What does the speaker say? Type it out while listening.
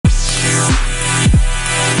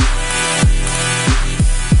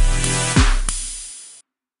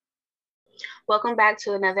Welcome back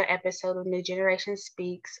to another episode of New Generation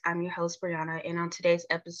Speaks. I'm your host, Brianna, and on today's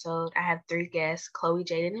episode, I have three guests, Chloe,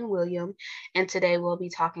 Jaden, and William. And today we'll be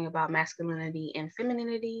talking about masculinity and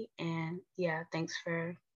femininity. And yeah, thanks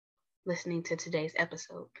for listening to today's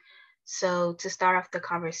episode. So, to start off the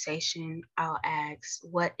conversation, I'll ask,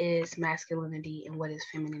 what is masculinity and what is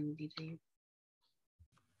femininity to you?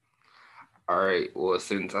 All right. Well,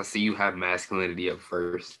 since I see you have masculinity up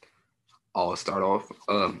first, I'll start off.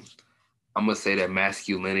 I'm gonna say that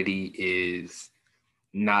masculinity is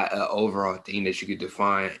not an overall thing that you could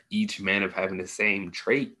define each man of having the same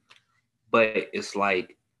trait, but it's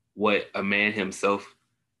like what a man himself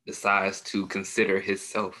decides to consider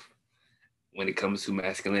himself when it comes to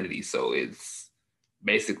masculinity. So it's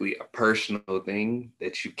basically a personal thing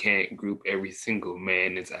that you can't group every single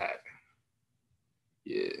man into having.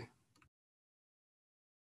 Yeah.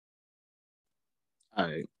 All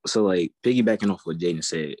right. So like piggybacking off what Jaden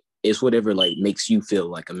said, it's whatever like makes you feel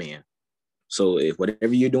like a man. So if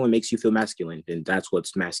whatever you're doing makes you feel masculine, then that's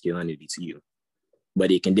what's masculinity to you.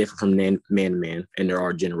 But it can differ from man to man, and there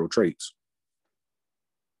are general traits.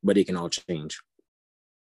 But it can all change.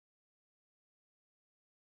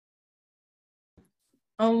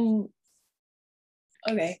 Okay,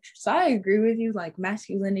 so I agree with you. Like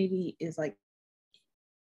masculinity is like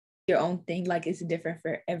your own thing. Like it's different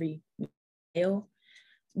for every male.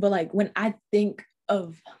 But like when I think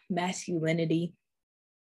of masculinity,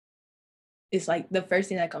 it's like the first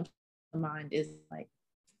thing that comes to mind is like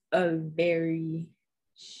a very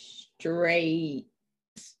straight,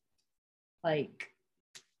 like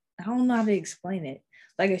I don't know how to explain it.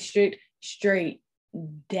 Like a straight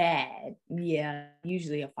dad. Yeah,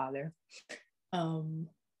 usually a father.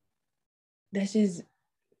 That's just,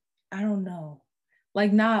 I don't know,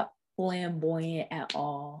 like not flamboyant at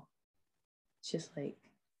all. It's just like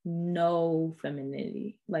no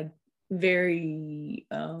femininity, like very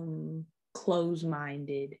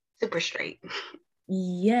close-minded. Super straight.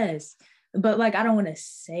 Yes, but like I don't want to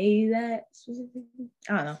say that specifically.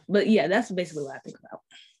 I don't know, but yeah, that's basically what I think about.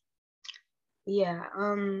 Yeah,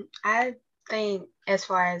 I think as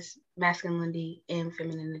far as masculinity and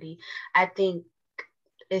femininity, I think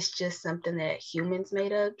it's just something that humans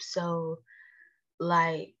made up. So,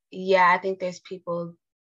 like, yeah, I think there's people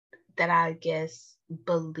that I guess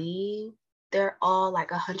believe they're all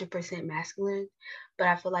like 100% masculine, but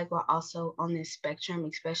I feel like we're also on this spectrum,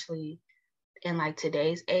 especially in like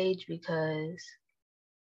today's age, because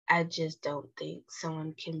I just don't think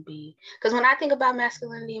someone can be, because when I think about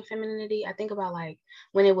masculinity and femininity, I think about like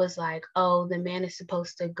when it was like, oh, the man is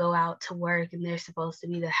supposed to go out to work and they're supposed to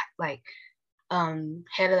be the like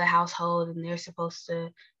head of the household and they're supposed to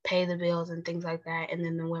pay the bills and things like that, and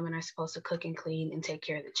then the women are supposed to cook and clean and take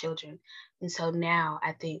care of the children. And so now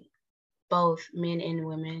I think both men and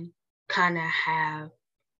women kind of have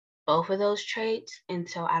both of those traits, and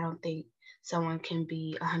so I don't think someone can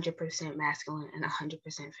be 100% masculine and 100%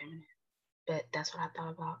 feminine. But that's what I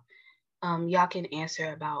thought about. Y'all can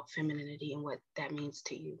answer about femininity and what that means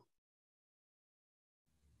to you.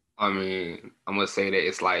 I mean, I'm gonna say that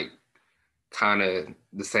it's like kind of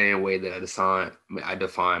the same way that I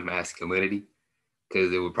define masculinity,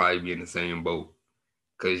 because it would probably be in the same boat,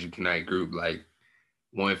 because you cannot group like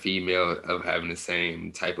one female of having the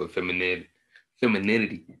same type of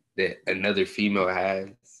femininity that another female has.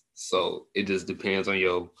 So it just depends on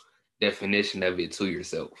your definition of it to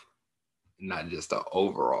yourself, not just the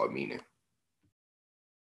overall meaning.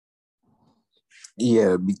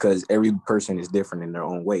 Yeah, because every person is different in their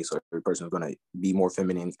own way. So every person is gonna be more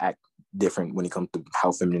feminine, act different when it comes to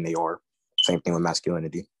how feminine they are. Same thing with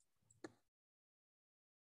masculinity.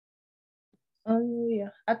 Yeah,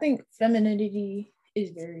 I think femininity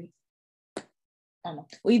is very, I don't know.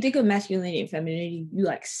 When you think of masculinity and femininity, you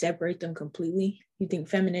like separate them completely. You think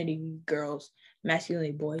femininity girls,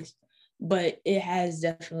 masculinity boys, but it has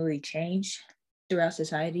definitely changed throughout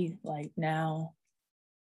society. Like now,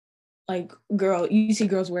 like you see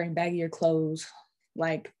girls wearing baggier clothes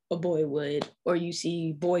like a boy would, or you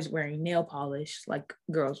see boys wearing nail polish like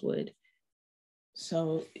girls would.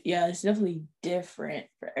 So yeah, it's definitely different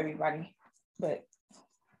for everybody. But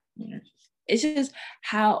you know, it's just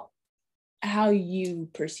how you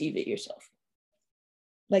perceive it yourself.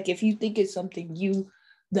 Like if you think it's something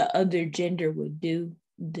the other gender would do,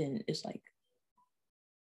 then it's like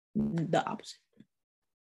the opposite.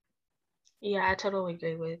 Yeah, I totally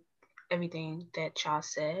agree with everything that y'all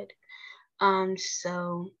said.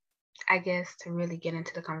 So I guess to really get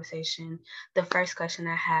into the conversation, the first question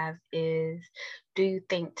I have is, do you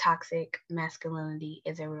think toxic masculinity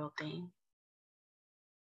is a real thing?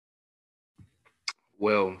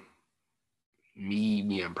 Well, me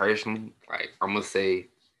being personally, like I'm gonna say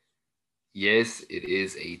yes, it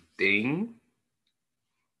is a thing,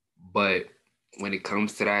 but when it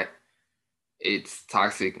comes to that, it's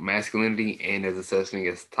toxic masculinity and there's a such thing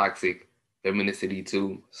as toxic femininity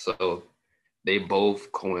too. So they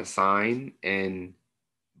both coincide and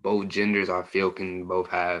both genders I feel can both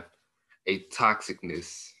have a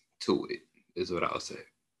toxicness to it, is what I'll say.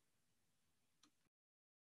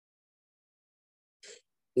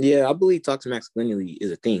 Yeah, I believe toxic masculinity is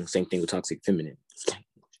a thing. Same thing with toxic feminine.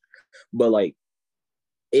 But like,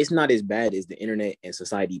 it's not as bad as the internet and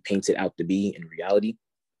society paints it out to be in reality,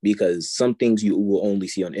 because some things you will only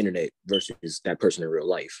see on the internet versus that person in real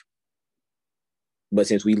life. But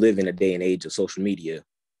since we live in a day and age of social media,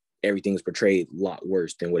 everything is portrayed a lot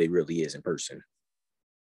worse than what it really is in person.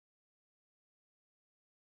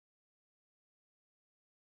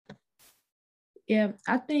 Yeah,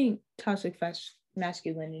 I think toxic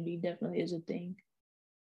masculinity definitely is a thing.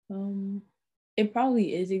 It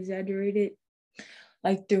probably is exaggerated,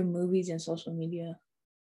 like through movies and social media,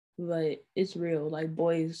 but it's real. Like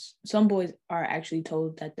some boys are actually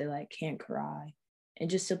told that they like can't cry, and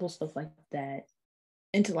just simple stuff like that,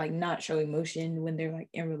 and to like not show emotion when they're like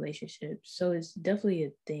in relationships. So it's definitely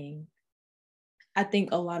a thing. I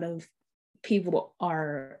think a lot of people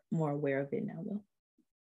are more aware of it now, though.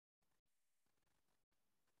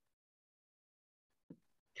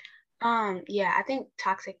 Yeah, I think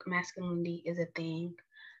toxic masculinity is a thing.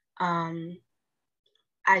 Um,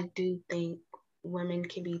 I do think women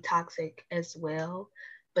can be toxic as well,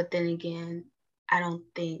 but then again, I don't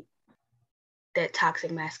think that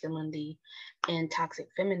toxic masculinity and toxic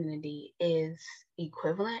femininity is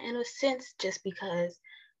equivalent in a sense, just because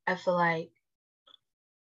I feel like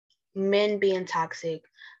men being toxic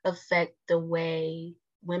affect the way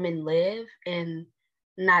women live, and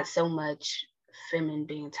not so much feminine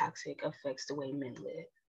being toxic affects the way men live.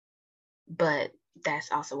 But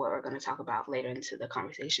that's also what we're going to talk about later into the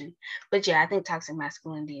conversation. But yeah, I think toxic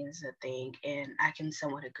masculinity is a thing, and I can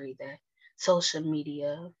somewhat agree that social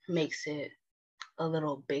media makes it a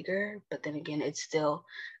little bigger, but then again, it's still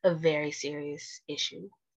a very serious issue.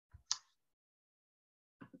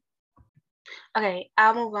 Okay,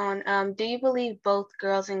 I'll move on. Do you believe both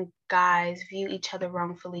girls and guys view each other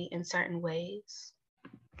wrongfully in certain ways?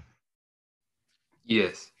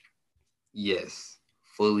 Yes, yes,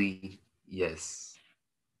 fully yes,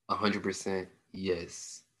 100%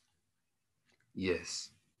 yes,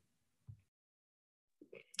 yes.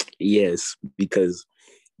 Yes, because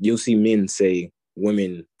you'll see men say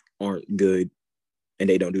women aren't good and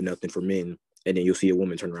they don't do nothing for men. And then you'll see a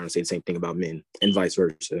woman turn around and say the same thing about men, and vice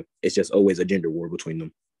versa. It's just always a gender war between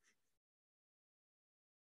them.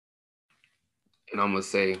 And I'm gonna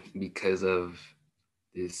say because of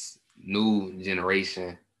this new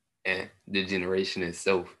generation and the generation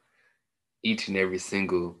itself, each and every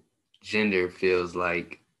single gender feels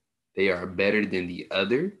like they are better than the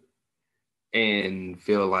other and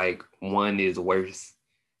feel like one is worse,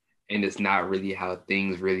 and it's not really how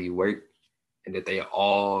things really work, and that they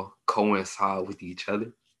all coincide with each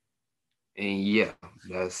other. And yeah,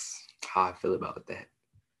 that's how I feel about that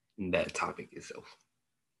and that topic itself.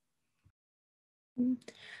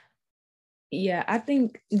 Yeah, I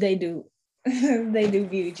think they do. They do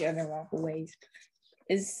view each other in wrongful ways.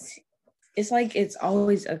 It's it's like it's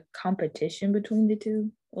always a competition between the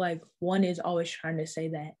two. Like one is always trying to say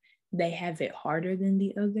that they have it harder than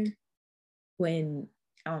the other. When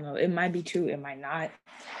I don't know, it might be true, it might not.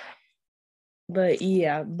 But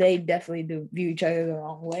yeah, they definitely do view each other the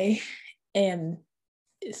wrong way. And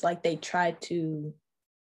it's like they try to,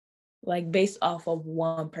 like, based off of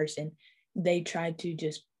one person, they try to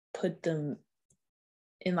just put them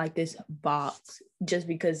in like this box just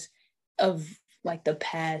because of like the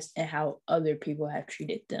past and how other people have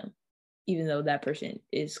treated them, even though that person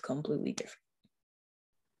is completely different.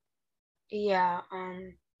 Yeah,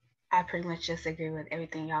 I pretty much just agree with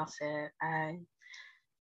everything y'all said. I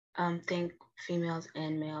think females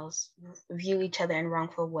and males view each other in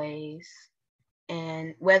wrongful ways,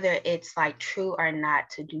 and whether it's like true or not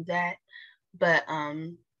to do that. But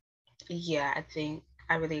yeah, I think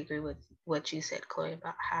I really agree with what you said, Chloe,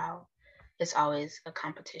 about how it's always a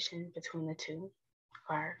competition between the two.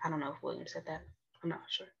 Or I don't know if William said that. I'm not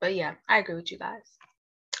sure. But yeah, I agree with you guys.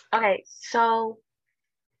 Okay, so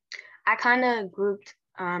I kind of grouped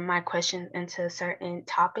my questions into certain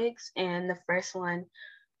topics, and the first one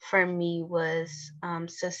for me was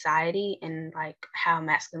society and like how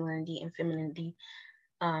masculinity and femininity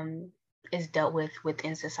um, is dealt with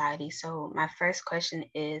within society. So my first question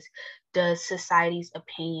is, does society's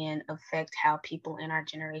opinion affect how people in our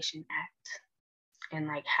generation act, and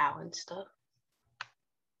like how and stuff?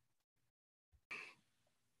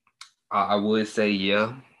 I would say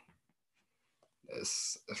yeah.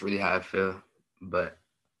 That's really how I feel. But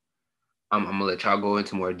I'm gonna let y'all go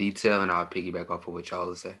into more detail, and I'll piggyback off of what y'all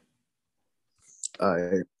will say.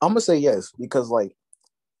 I'm gonna say yes because, like,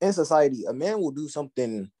 in society, a man will do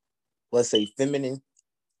something, let's say, feminine,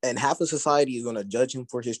 and half of society is gonna judge him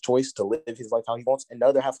for his choice to live his life how he wants, and the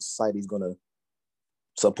other half of society is gonna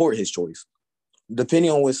support his choice.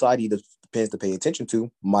 Depending on which side he depends to pay attention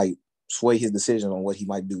to, might sway his decision on what he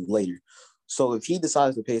might do later. So if he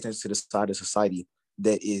decides to pay attention to the side of society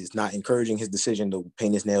that is not encouraging his decision to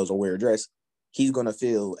paint his nails or wear a dress, he's gonna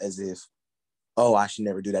feel as if, oh, I should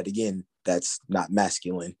never do that again. That's not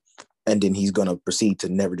masculine. And then he's gonna proceed to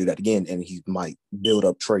never do that again, and he might build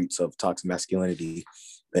up traits of toxic masculinity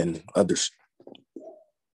and others.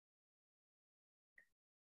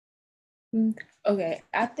 Okay,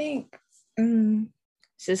 I think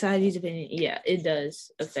society's opinion, yeah, it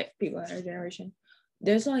does affect people in our generation.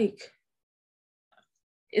 There's like,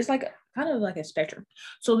 it's like kind of like a spectrum.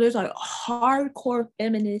 So there's like hardcore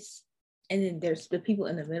feminists, and then there's the people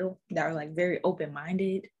in the middle that are like very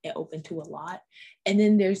open-minded and open to a lot. And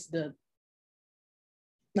then there's the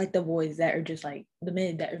boys that are just like the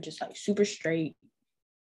men that are just like super straight,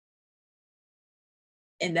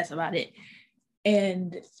 and that's about it.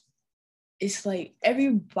 And it's like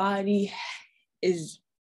everybody is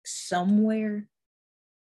somewhere,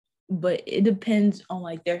 but it depends on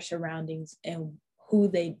like their surroundings and who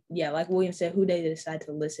they, like William said, who they decide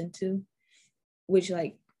to listen to, which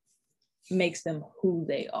like makes them who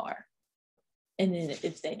they are. And then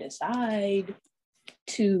if they decide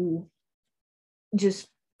to just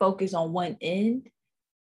focus on one end,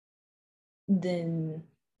 then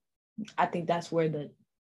I think that's where the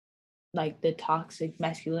toxic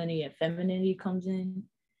masculinity and femininity comes in.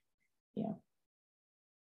 Yeah.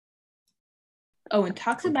 Oh, and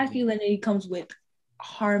toxic masculinity comes with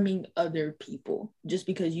harming other people just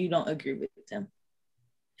because you don't agree with them.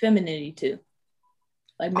 Femininity too.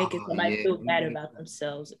 Like making somebody feel bad about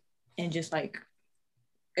themselves and just like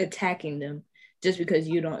attacking them just because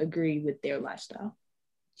you don't agree with their lifestyle.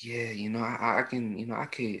 Yeah, I can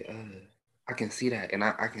see that, and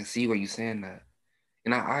I can see where you're saying that.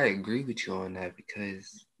 And I agree with you on that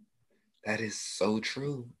because that is so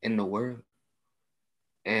true in the world.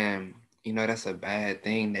 And, that's a bad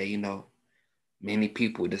thing that, many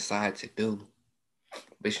people decide to do.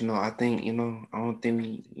 But, I think, I don't think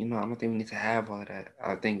we need to have all that.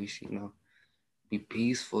 I think we should, be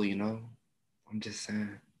peaceful, I'm just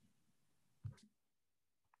saying.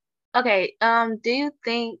 Okay, do you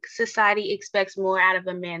think society expects more out of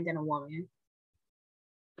a man than a woman?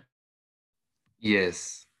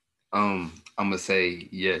 Yes. I'm gonna say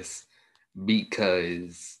yes,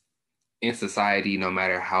 because in society, no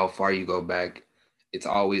matter how far you go back, it's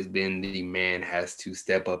always been the man has to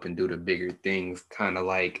step up and do the bigger things, kind of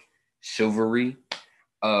like chivalry.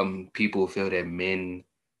 People feel that men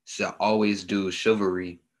should always do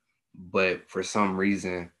chivalry, but for some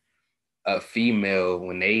reason, a female,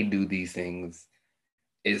 when they do these things,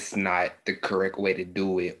 it's not the correct way to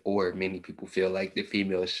do it, or many people feel like the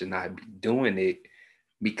female should not be doing it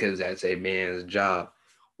because that's a man's job,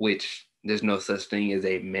 which there's no such thing as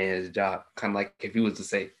a man's job. Kind of like if you was to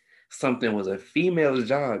say something was a female's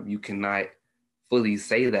job, you cannot fully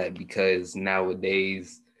say that because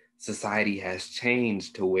nowadays society has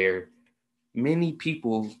changed to where many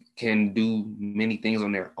people can do many things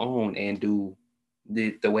on their own and do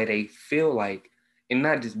the way they feel like, and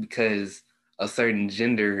not just because a certain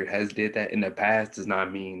gender has did that in the past does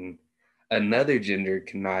not mean another gender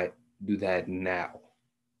cannot do that now.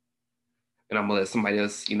 And I'm gonna let somebody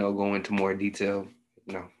else, go into more detail.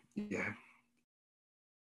 Yeah.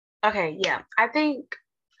 Okay, yeah. I think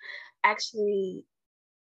actually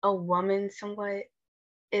a woman somewhat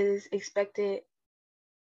is expected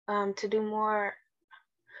to do more,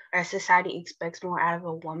 or society expects more out of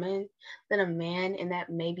a woman than a man, and that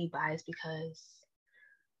may be biased because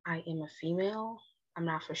I am a female. I'm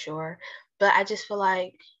not for sure. But I just feel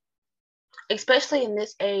like, especially in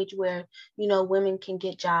this age where, women can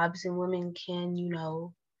get jobs and women can,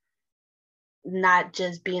 not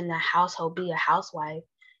just be in the household, be a housewife.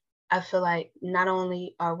 I feel like not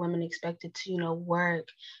only are women expected to, work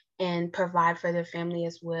and provide for their family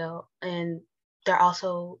as well, and they're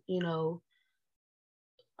also,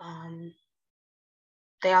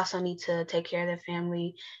 they also need to take care of their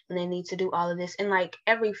family, and they need to do all of this. And like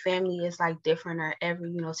every family is like different, or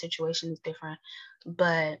every, situation is different.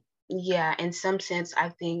 But yeah, in some sense, I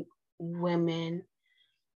think women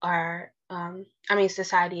are,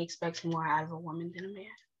 society expects more out of a woman than a man.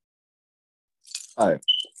 All right.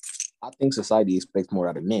 I think society expects more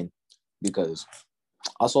out of men because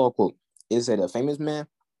I saw a quote. It said a famous man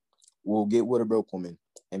will get with a broke woman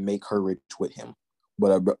and make her rich with him.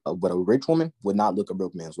 But a rich woman would not look a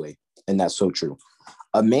broke man's way. And that's so true.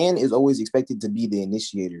 A man is always expected to be the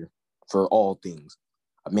initiator for all things.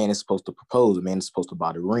 A man is supposed to propose. A man is supposed to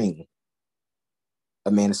buy the ring.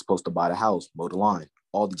 A man is supposed to buy the house, mow the lawn.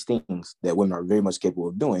 All these things that women are very much capable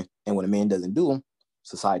of doing. And when a man doesn't do them,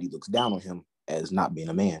 society looks down on him as not being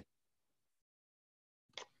a man.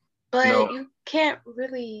 But you can't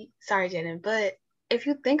really, sorry, Jaden, but if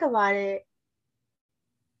you think about it,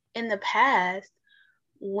 in the past,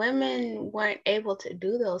 women weren't able to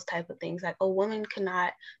do those type of things. Like a woman could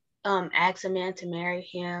not ask a man to marry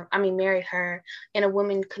her, and a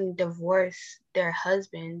woman couldn't divorce their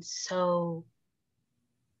husband. So,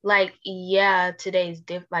 like, yeah, today's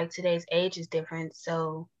age is different,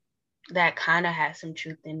 so that kind of has some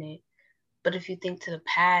truth in it. But if you think to the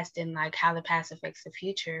past and like how the past affects the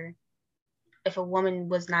future, if a woman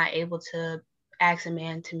was not able to ask a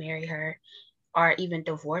man to marry her or even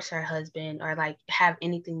divorce her husband or like have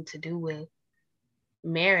anything to do with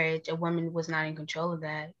marriage, a woman was not in control of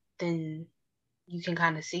that, then you can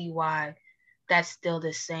kind of see why that's still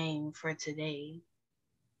the same for today.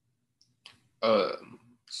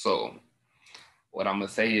 So what I'm gonna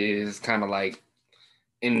say is kind of like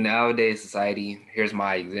in nowadays society, here's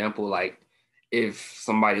my example. Like if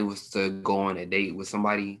somebody was to go on a date with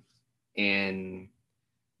somebody and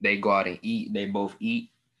they go out and eat, they both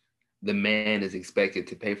eat, the man is expected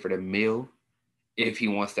to pay for the meal if he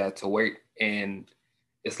wants that to work. And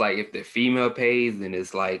it's like if the female pays, then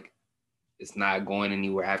it's like it's not going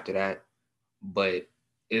anywhere after that. But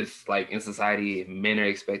it's like in society, men are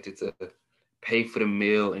expected to pay for the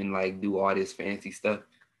meal and like do all this fancy stuff.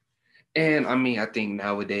 And I mean, I think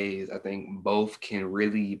nowadays, I think both can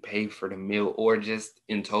really pay for the meal or just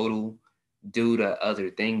in total do the other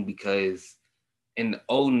thing, because in the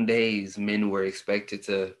olden days, men were expected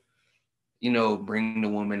to, bring the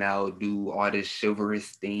woman out, do all this chivalrous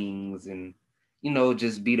things and,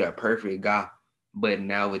 just be the perfect guy. But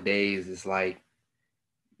nowadays, it's like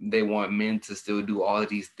they want men to still do all of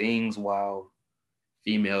these things while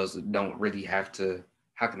females don't really have to.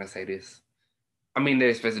 How can I say this? I mean, they're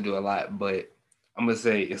expected to do a lot, but I'm going to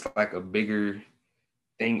say it's like a bigger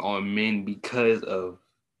thing on men because of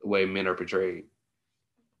the way men are portrayed.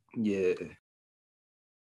 Yeah.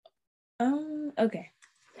 Okay.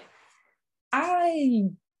 I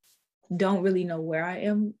don't really know where I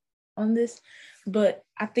am on this, but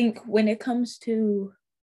I think when it comes to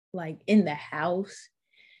like in the house,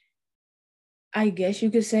 I guess you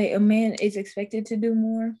could say a man is expected to do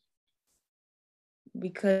more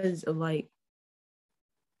because of like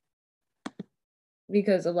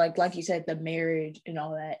you said, the marriage and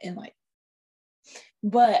all that. And like,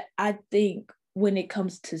 but I think when it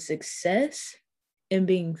comes to success and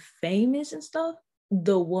being famous and stuff,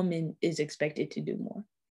 the woman is expected to do more.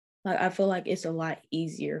 Like, I feel like it's a lot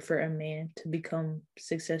easier for a man to become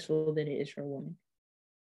successful than it is for a woman.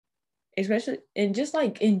 Especially, and just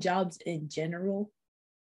like in jobs in general,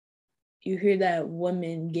 you hear that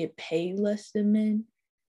women get paid less than men.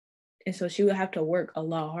 And so she would have to work a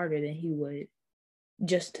lot harder than he would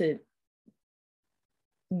just to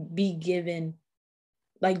be given,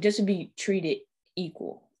 like, just to be treated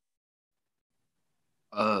equal.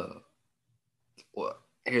 Well,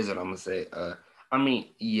 here's what I'm gonna say. I mean,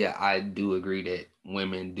 yeah, I do agree that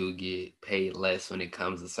women do get paid less when it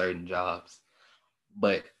comes to certain jobs.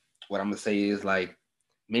 But what I'm gonna say is like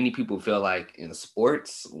many people feel like in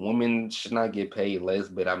sports, women should not get paid less,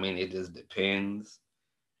 but I mean it just depends,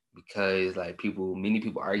 because like many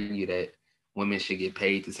people argue that women should get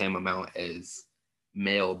paid the same amount as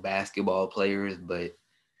male basketball players, but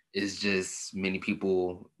it's just many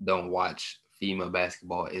people don't watch female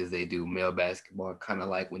basketball as they do male basketball. Kind of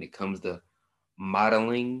like when it comes to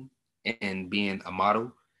modeling and being a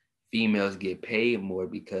model, females get paid more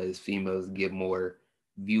because females get more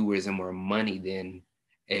viewers and more money than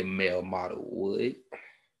a male model would.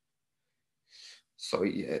 So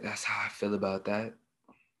yeah, that's how I feel about that.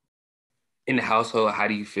 In the household, how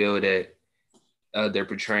do you feel that they're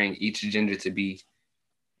portraying each gender to be?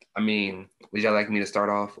 I mean, would y'all like me to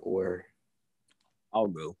start off or? I'll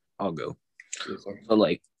go. Yes, so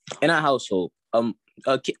like in our household, a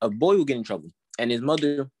boy will get in trouble and his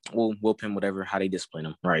mother will whoop him, whatever, how they discipline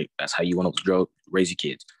him, right? That's how you want to raise your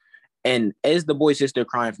kids. And as the boy sits there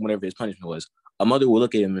crying from whatever his punishment was, a mother will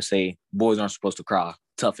look at him and say, boys aren't supposed to cry,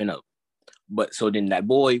 toughen up. But so then that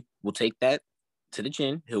boy will take that to the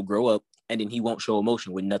chin, he'll grow up, and then he won't show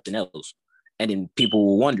emotion with nothing else. And then people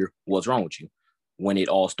will wonder, what's wrong with you? When it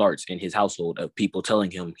all starts in his household of people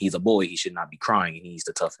telling him he's a boy, he should not be crying, and he needs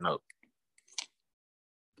to toughen up.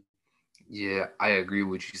 Yeah, I agree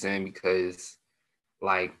with you saying because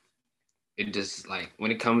like it just like when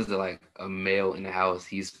it comes to like a male in the house,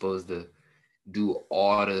 he's supposed to do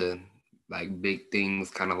all the like big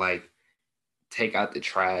things, kind of like take out the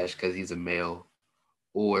trash because he's a male,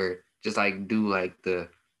 or just like do like the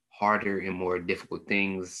harder and more difficult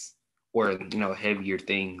things, or heavier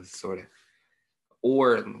things, sort of.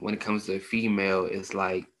 Or when it comes to a female, it's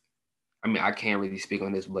like, I mean, I can't really speak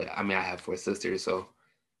on this, but I mean, I have four sisters, so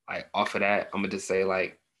like off of that, I'm gonna just say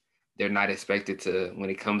like they're not expected to, when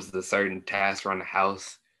it comes to certain tasks around the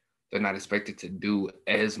house, they're not expected to do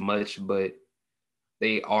as much, but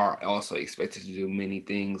they are also expected to do many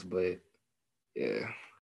things. But yeah.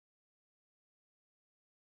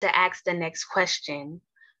 To ask the next question,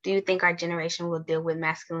 do you think our generation will deal with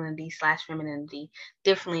masculinity/femininity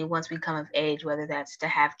differently once we come of age, whether that's to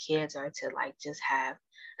have kids or to like just have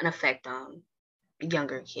an effect on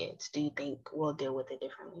younger kids? Do you think we'll deal with it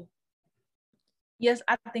differently? Yes,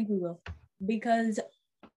 I think we will. Because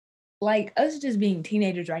like us just being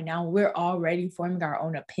teenagers right now, we're already forming our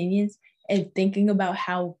own opinions and thinking about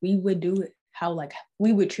how we would do it, how like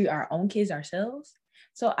we would treat our own kids ourselves.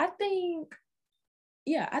 So I think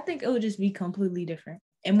it would just be completely different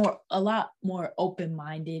and a lot more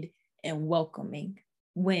open-minded and welcoming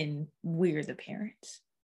when we're the parents.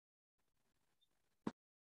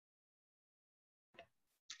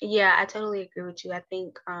 Yeah, I totally agree with you. I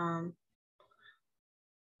think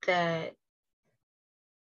that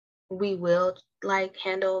we will like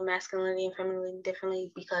handle masculinity and femininity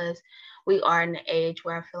differently because we are in an age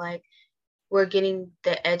where I feel like we're getting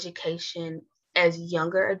the education as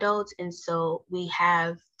younger adults, and so we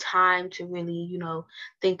have time to really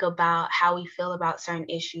think about how we feel about certain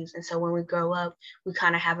issues. And so when we grow up, we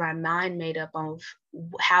kind of have our mind made up on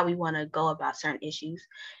how we want to go about certain issues.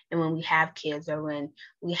 And when we have kids, or when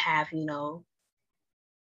we have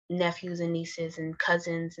nephews and nieces and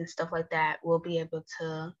cousins and stuff like that, we'll be able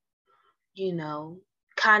to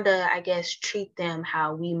kind of, I guess, treat them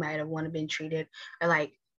how we might have want to been treated, or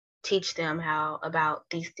like teach them how about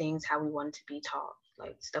these things, how we wanted to be taught,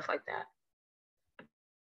 like stuff like that.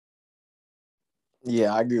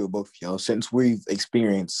 Yeah, I agree with both of y'all. Since we've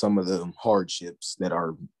experienced some of the hardships that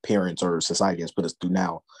our parents or society has put us through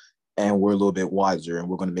now, and we're a little bit wiser and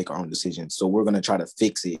we're going to make our own decisions. So we're going to try to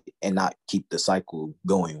fix it and not keep the cycle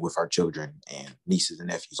going with our children and nieces and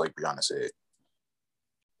nephews, like Brianna said.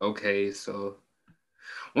 Okay, so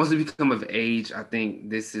once we become of age, I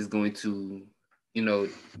think this is going to,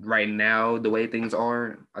 right now, the way things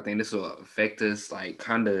are, I think this will affect us like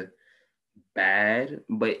kind of bad,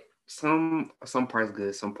 but some parts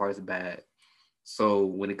good, some parts bad. So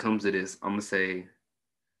when it comes to this, I'm gonna say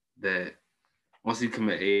that once we come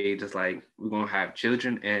of age, it's like we're gonna have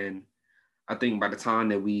children, and I think by the time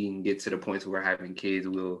that we get to the point where we're having kids,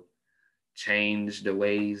 we'll change the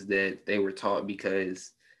ways that they were taught,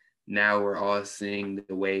 because now we're all seeing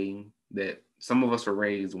the way that some of us were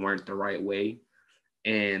raised weren't the right way,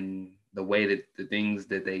 and the way that the things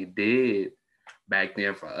that they did back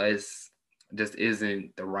then for us just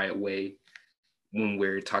isn't the right way when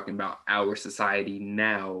we're talking about our society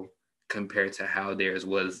now compared to how theirs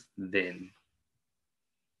was then.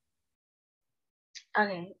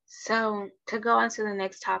 Okay, so to go on to the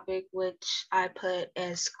next topic, which I put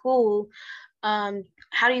as school,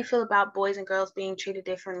 how do you feel about boys and girls being treated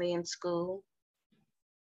differently in school?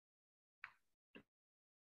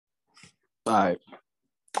 All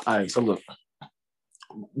right. So look,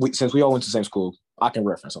 since we all went to the same school, I can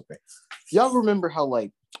reference something. Y'all remember how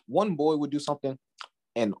like one boy would do something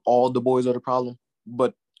and all the boys are the problem,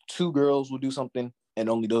 but two girls would do something and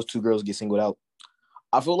only those two girls get singled out?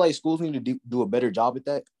 I feel like schools need to do a better job at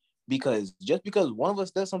that, because just because one of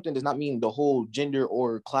us does something does not mean the whole gender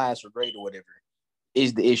or class or grade or whatever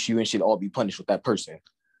is the issue and should all be punished with that person.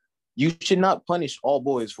 You should not punish all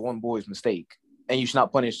boys for one boy's mistake, and you should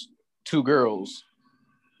not punish two girls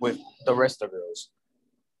with the rest of the girls.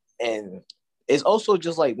 And it's also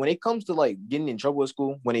just like when it comes to like getting in trouble at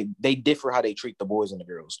school, when they differ how they treat the boys and the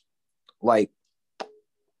girls. Like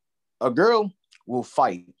a girl will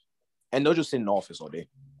fight and they'll just sit in the office all day.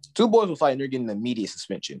 Two boys will fight and they're getting immediate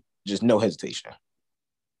suspension, just no hesitation.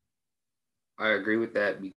 I agree with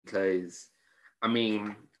that because, I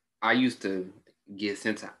mean, I used to get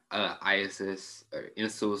sent to ISS or in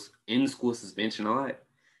school suspension a lot,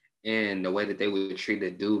 and the way that they would treat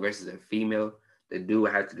a dude versus a female, the dude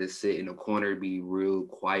would have to just sit in the corner, be real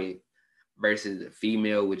quiet, versus the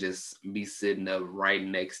female would just be sitting up right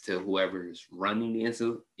next to whoever's running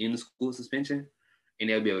the in-school suspension, and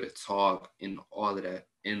they'll be able to talk and all of that.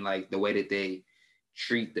 And like the way that they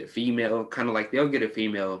treat the female, kind of like they'll get a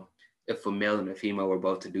female if a male and a female were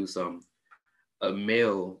both to do something. a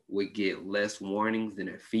male would get less warnings than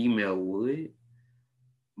a female would.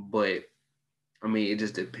 But I mean, it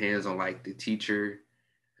just depends on like the teacher.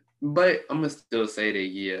 But I'm gonna still say that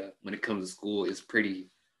yeah, when it comes to school, it's pretty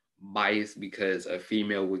biased because a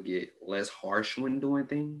female would get less harsh when doing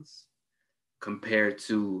things compared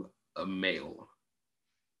to a male.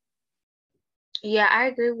 Yeah, I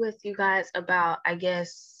agree with you guys about, I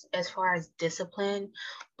guess, as far as discipline,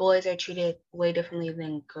 boys are treated way differently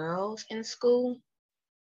than girls in school.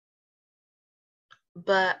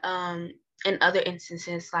 But in other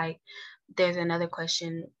instances, like there's another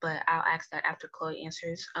question, but I'll ask that after Chloe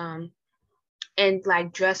answers. And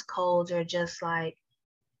like dress codes are just like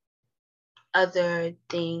other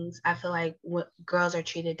things. I feel like girls are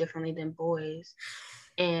treated differently than boys.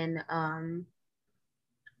 And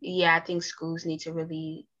yeah, I think schools need to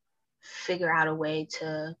really figure out a way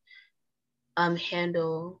to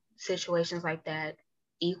handle situations like that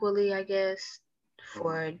equally, I guess.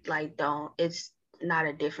 For like, don't, it's not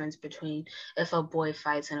a difference between if a boy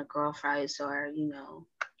fights and a girl fights, or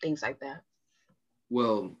things like that.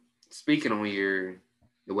 Well, speaking on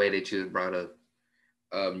the way that you brought up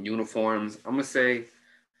uniforms, I'm gonna say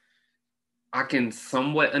I can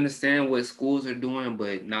somewhat understand what schools are doing,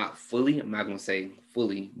 but not fully. I'm not gonna say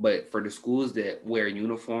fully, but for the schools that wear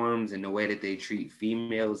uniforms and the way that they treat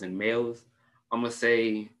females and males, I'm gonna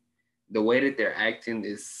say the way that they're acting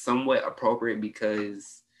is somewhat appropriate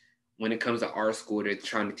because when it comes to our school, they're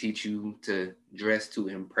trying to teach you to dress to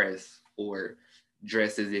impress or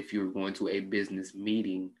dress as if you're going to a business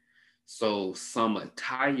meeting. So some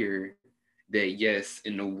attire that yes,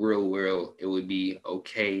 in the real world, it would be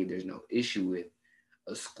okay. There's no issue with.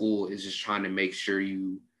 A school is just trying to make sure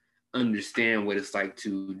you understand what it's like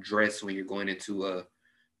to dress when you're going into a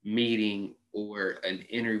meeting or an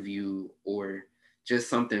interview or just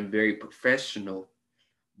something very professional.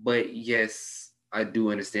 But yes, I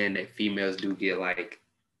do understand that females do get like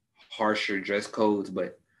harsher dress codes,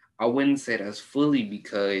 but I wouldn't say that's fully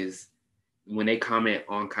because when they comment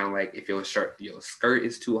on kind of like if your skirt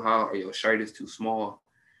is too high or your shirt is too small,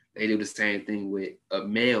 they do the same thing with a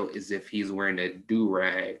male as if he's wearing a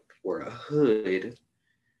do-rag or a hood.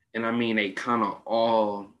 And I mean, they kind of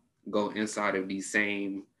all go inside of the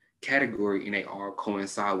same category and they all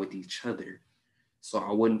coincide with each other. So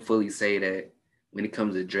I wouldn't fully say that when it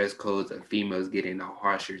comes to dress codes, that females get into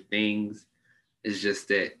harsher things. It's just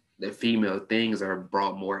that the female things are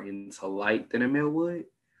brought more into light than a male would.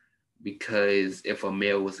 Because if a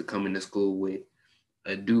male was to come into school with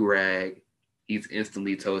a do rag, he's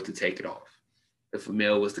instantly told to take it off. If a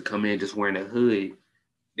male was to come in just wearing a hood,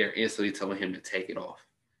 they're instantly telling him to take it off.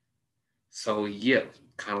 So yeah,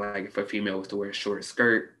 kind of like if a female was to wear a short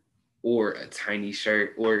skirt or a tiny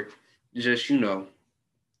shirt or just,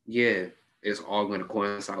 yeah, it's all going to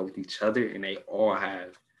coincide with each other and they all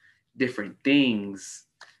have different things.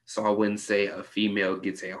 So I wouldn't say a female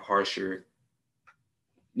gets a harsher,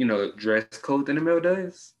 dress code than a male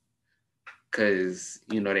does. Because,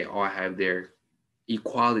 they all have their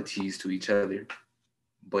equalities to each other.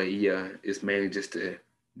 But yeah, it's mainly just to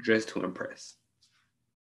dress to impress.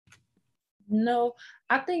 No,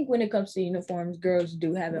 I think when it comes to uniforms, girls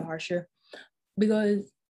do have it harsher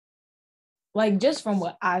because, like, just from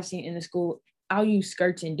what I've seen in the school, I'll use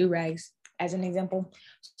skirts and do-rags as an example.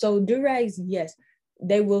 So do-rags, yes,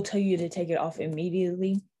 they will tell you to take it off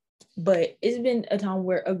immediately. But it's been a time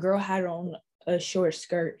where a girl had on a short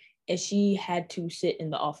skirt and she had to sit in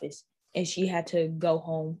the office and she had to go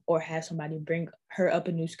home or have somebody bring her up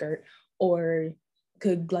a new skirt or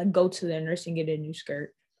could like go to the nurse and get a new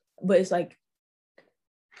skirt. But it's like,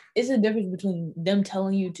 it's a difference between them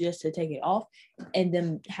telling you just to take it off and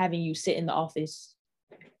them having you sit in the office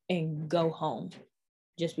and go home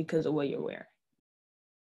just because of what you're wearing.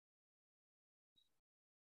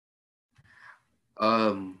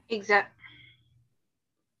 Exactly.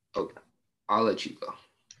 Okay, I'll let you go.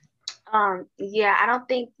 Yeah, I don't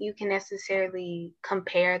think you can necessarily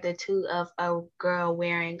compare the two of a girl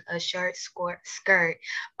wearing a short skirt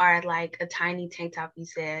or like a tiny tank top, you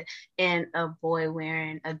said, and a boy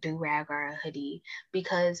wearing a do-rag or a hoodie.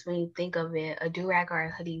 Because when you think of it, a do-rag or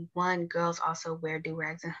a hoodie, one, girls also wear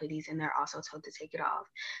do-rags and hoodies and they're also told to take it off.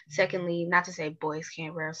 Secondly, not to say boys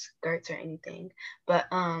can't wear skirts or anything, but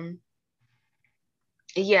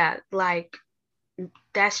yeah, like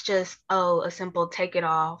that's just, a simple take it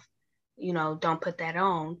off don't put that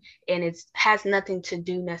on. And it has nothing to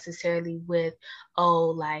do necessarily with, oh,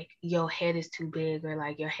 like your head is too big or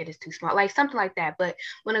like your head is too small, like something like that. But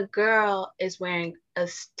when a girl is wearing a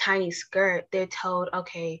tiny skirt, they're told,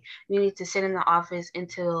 okay, you need to sit in the office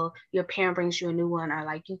until your parent brings you a new one, or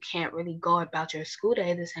like you can't really go about your school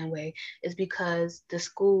day the same way. Is because the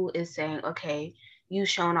school is saying, okay, you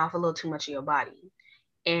showing off a little too much of your body.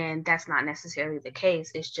 And that's not necessarily the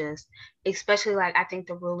case. It's just, especially like, I think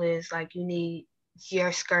the rule is like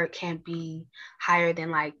your skirt can't be higher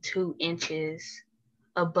than like 2 inches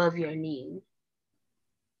above your knee.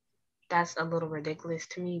 That's a little ridiculous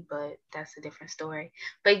to me, but that's a different story.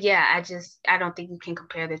 But yeah, I don't think you can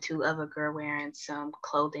compare the two, of a girl wearing some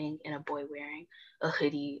clothing and a boy wearing a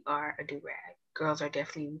hoodie or a do-rag. Girls are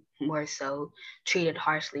definitely more so treated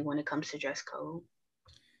harshly when it comes to dress code.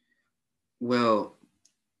 Well,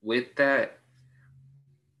 with that,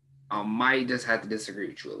 I might just have to disagree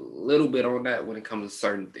with you a little bit on that when it comes to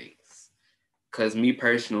certain things. Because me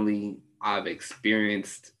personally, I've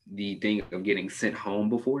experienced the thing of getting sent home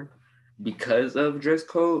before because of dress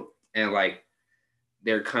code. And like,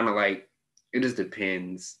 they're kind of like, it just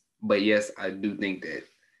depends. But yes, I do think that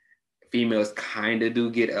females kind of do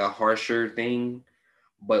get a harsher thing.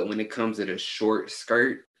 But when it comes to the short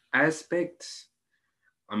skirt aspect,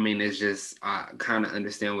 I mean, it's just, I kind of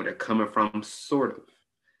understand where they're coming from, sort of,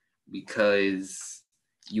 because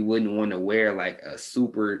you wouldn't want to wear like a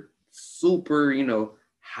super, super,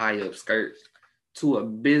 high up skirt to a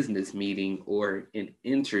business meeting or an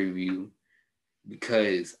interview,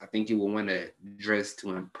 because I think you would want to dress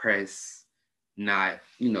to impress, not,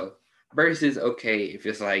 versus, okay, if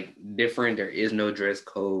it's like different, there is no dress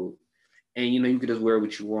code, and, you could just wear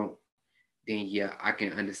what you want, then yeah, I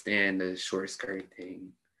can understand the short skirt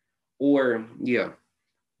thing. Or, yeah,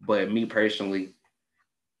 but me personally,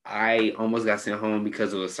 I almost got sent home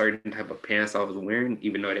because of a certain type of pants I was wearing,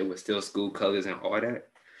 even though they were still school colors and all that.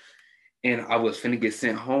 And I was finna get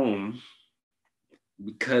sent home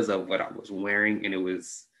because of what I was wearing, and it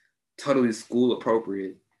was totally school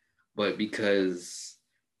appropriate, but because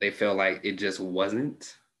they felt like it just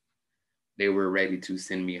wasn't, they were ready to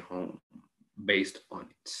send me home based on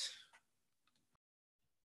it.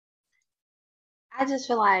 I just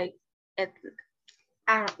feel like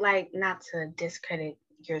I don't like, not to discredit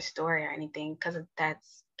your story or anything, because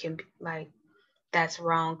can be like, that's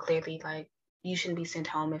wrong. Clearly, like, you shouldn't be sent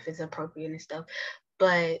home if it's appropriate and stuff.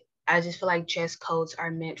 But I just feel like dress codes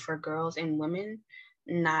are meant for girls and women,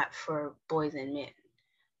 not for boys and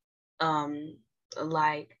men.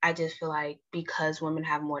 Like, I just feel like because women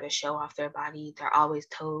have more to show off their body, they're always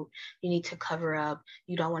told, you need to cover up,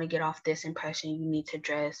 you don't want to get off this impression, you need to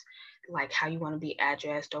dress like how you want to be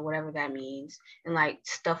addressed, or whatever that means, and like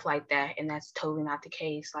stuff like that. And that's totally not the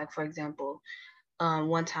case. Like, for example,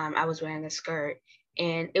 one time I was wearing a skirt,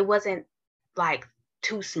 and it wasn't like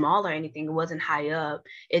too small or anything, it wasn't high up,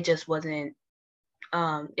 it just wasn't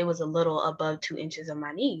it was a little above 2 inches of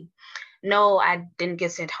my knee. No, I didn't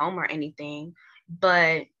get sent home or anything,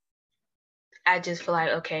 but I just feel like,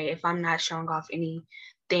 okay, if I'm not showing off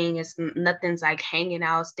anything, it's nothing's like hanging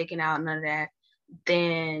out, sticking out, none of that,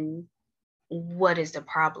 then what is the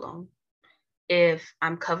problem? If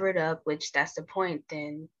I'm covered up, which that's the point,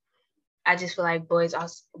 then I just feel like boys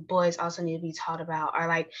also need to be taught about, or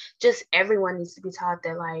like just everyone needs to be taught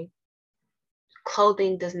that like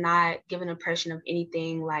clothing does not give an impression of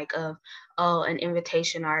anything, like of, oh, an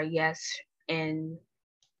invitation or a yes. And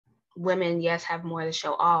women, yes, have more to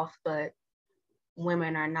show off, but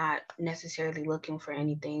women are not necessarily looking for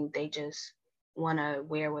anything. They just want to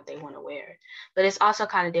wear what they want to wear. But it's also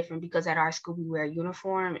kind of different because at our school we wear a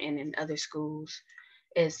uniform, and in other schools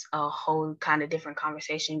it's a whole kind of different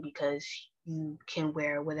conversation because you can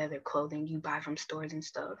wear whatever clothing you buy from stores and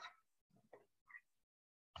stuff.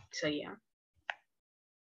 So yeah.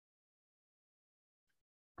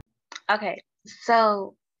 Okay,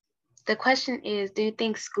 so the question is, do you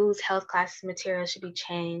think schools' health class material should be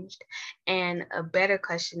changed? And a better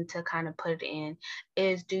question to kind of put it in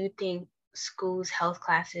is, do you think schools' health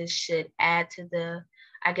classes should add to the,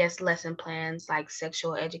 I guess, lesson plans like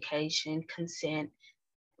sexual education, consent,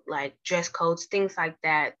 like dress codes, things like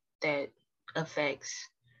that, that affects,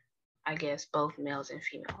 I guess, both males and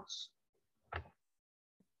females?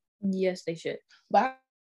 Yes, they should. But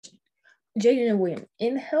Jaden and William,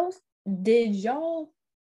 in health, did y'all,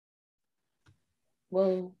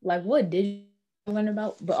 well, like, what did you learn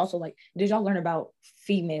about? But also, like, did y'all learn about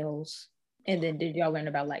females? And then did y'all learn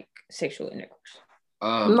about like sexual intercourse?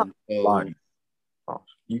 I'm not lying. Oh,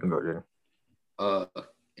 you can go there.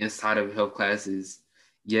 Inside of health classes,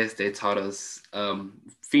 yes, they taught us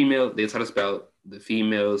they taught us about the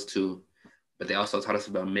females too, but they also taught us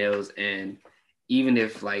about males. And even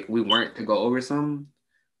if like we weren't to go over some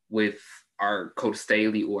with our coach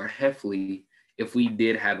Staley or Heffley, if we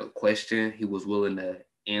did have a question, he was willing to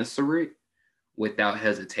answer it without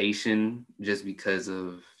hesitation, just because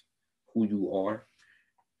of who you are.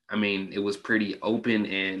 I mean, it was pretty open,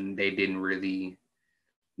 and they didn't really,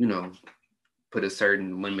 you know, put a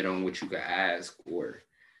certain limit on what you could ask. Or,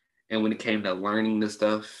 and when it came to learning the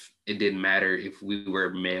stuff, it didn't matter if we were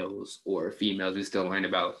males or females. We still learned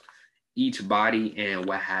about each body and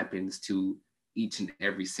what happens to each and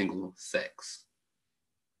every single sex.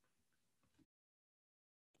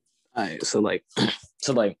 All right, so like,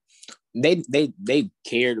 so like, they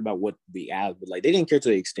cared about what we asked, but like they didn't care to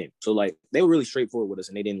the extent. So like they were really straightforward with us,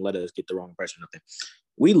 and they didn't let us get the wrong impression or nothing.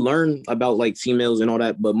 We learned about like females and all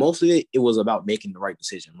that, but most of it was about making the right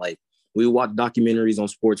decision. Like we watched documentaries on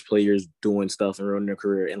sports players doing stuff and ruining their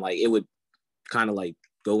career, and like it would kind of like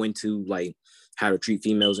go into like how to treat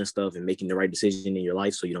females and stuff and making the right decision in your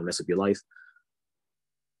life so you don't mess up your life.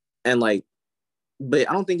 And like, but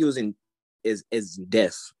I don't think it was in as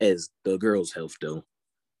depth as the girls' health though.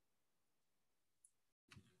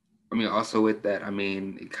 I mean, also with that, I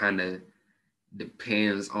mean, it kind of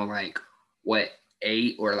depends on like what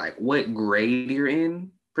or like what grade you're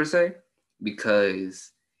in per se.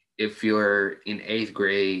 Because if you're in 8th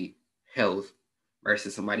grade health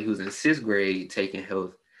versus somebody who's in 6th grade taking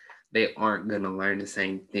health, they aren't going to learn the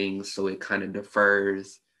same things. So it kind of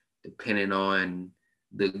differs depending on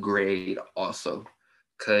the grade also.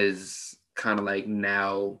 Because kind of like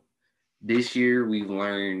now, this year we've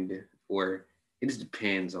learned, or it just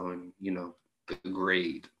depends on, the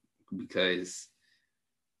grade. Because,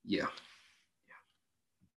 yeah.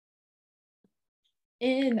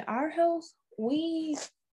 In our health, I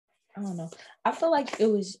don't know. I feel like it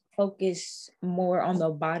was focused more on the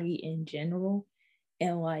body in general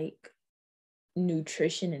and like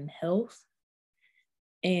nutrition and health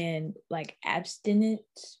and like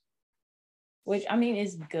abstinence, which I mean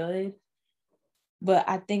is good, but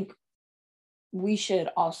I think we should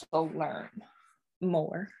also learn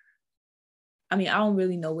more. I mean, I don't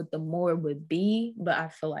really know what the more would be, but I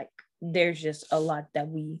feel like there's just a lot that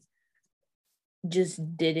we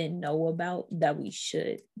just didn't know about that we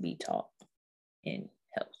should be taught in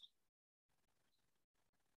health.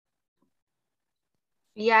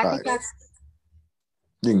 Yeah, I think that's.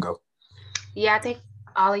 You can go. Yeah, I think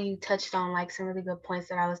all of you touched on like some really good points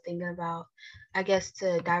that I was thinking about. I guess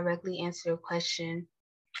to directly answer your question,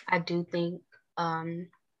 I do think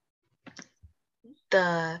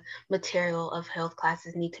the material of health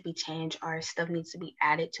classes need to be changed, or stuff needs to be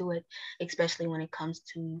added to it, especially when it comes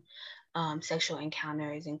to sexual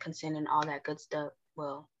encounters and consent and all that good stuff.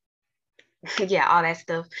 Well, yeah, all that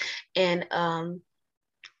stuff. And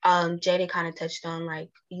Jaden kind of touched on like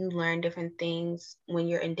you learn different things when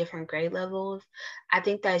you're in different grade levels. I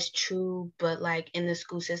think that's true, but like in the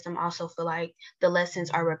school system, I also feel like the lessons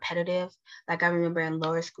are repetitive. Like I remember in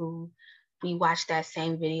lower school, we watched that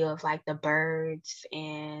same video of like the birds,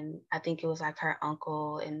 and I think it was like her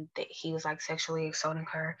uncle, and he was like sexually assaulting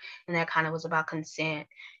her, and that kind of was about consent.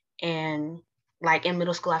 And like in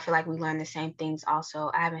middle school, I feel like we learned the same things also.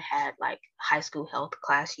 I haven't had like high school health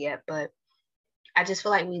class yet, but I just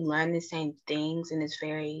feel like we learn the same things, and it's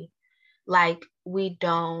very like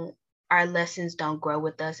our lessons don't grow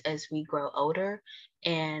with us as we grow older.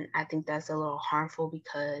 And I think that's a little harmful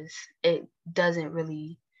because it doesn't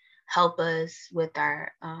really help us with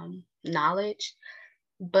our knowledge.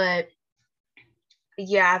 But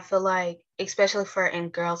yeah, I feel like, especially for in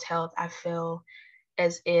girls' health, I feel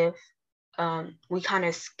as if we kind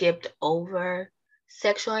of skipped over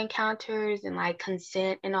sexual encounters and like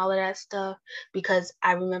consent and all of that stuff, because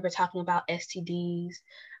I remember talking about STDs.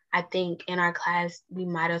 I think in our class we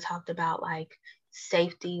might have talked about like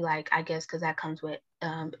safety, like I guess because that comes with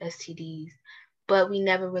STDs, but we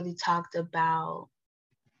never really talked about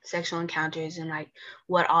sexual encounters and like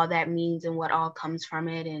what all that means and what all comes from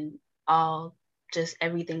it and all just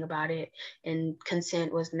everything about it. And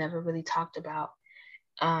consent was never really talked about.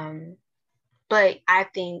 But I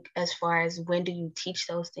think as far as when do you teach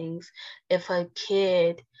those things, if a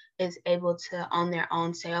kid is able to on their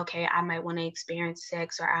own say, okay, I might want to experience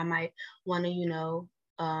sex, or I might want to,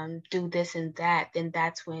 do this and that, then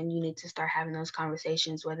that's when you need to start having those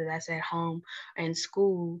conversations, whether that's at home or in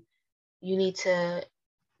school. You need to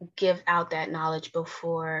give out that knowledge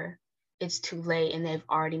before it's too late and they've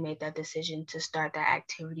already made that decision to start that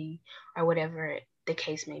activity or whatever the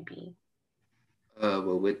case may be.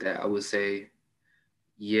 But with that, I would say,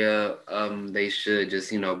 yeah, they should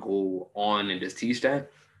just, go on and just teach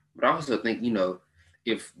that. But I also think,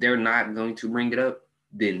 if they're not going to bring it up,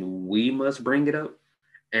 then we must bring it up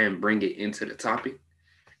and bring it into the topic.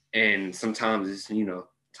 And sometimes it's,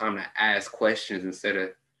 time to ask questions instead of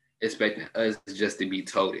expecting us just to be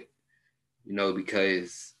told it,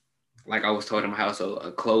 because like I was told in my house,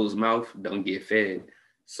 a closed mouth don't get fed.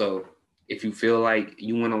 So if you feel like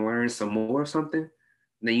you want to learn some more or something,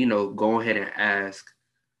 then, go ahead and ask,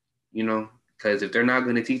 because if they're not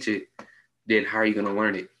going to teach it, then how are you going to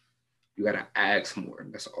learn it? You got to ask more.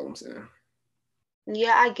 That's all I'm saying.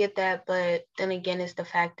 Yeah, I get that. But then again, it's the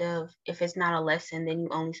fact of if it's not a lesson, then you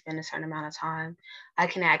only spend a certain amount of time. I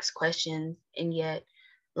can ask questions, and yet,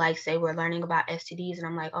 like, say we're learning about STDs, and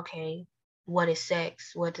I'm like, okay, what is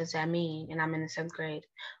sex? What does that mean? And I'm in the 7th grade.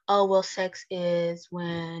 Oh, well, sex is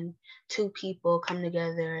when two people come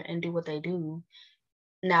together and do what they do.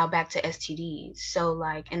 Now back to STDs. So,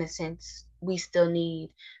 like, in a sense,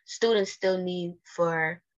 students still need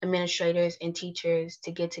for administrators and teachers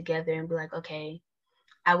to get together and be like, okay,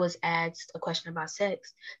 I was asked a question about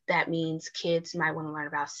sex. That means kids might want to learn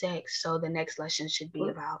about sex. So the next lesson should be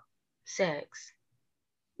about sex.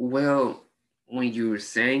 Well, when you were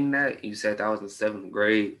saying that, you said that was in 7th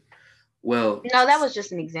grade. Well, no, that was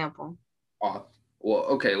just an example. Well,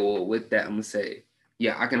 okay. Well, with that, I'm gonna say,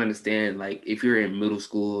 yeah, I can understand. Like, if you're in middle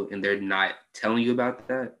school and they're not telling you about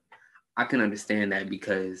that, I can understand that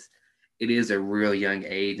because it is a real young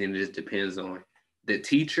age, and it just depends on the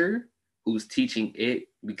teacher who's teaching it.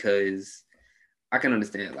 Because I can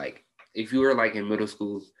understand, like, if you were like in middle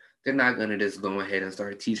school, they're not gonna just go ahead and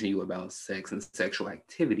start teaching you about sex and sexual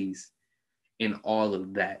activities and all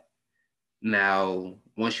of that. Now,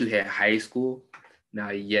 once you hit high school,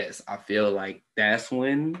 now, yes, I feel like that's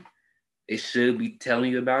when they should be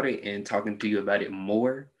telling you about it and talking to you about it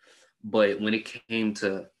more. But when it came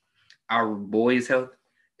to our boys' health,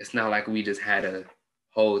 it's not like we just had a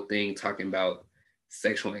whole thing talking about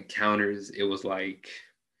sexual encounters. It was like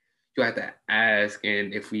you had to ask,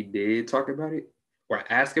 and if we did talk about it or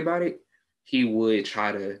ask about it, he would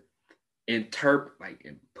try to interpret, like,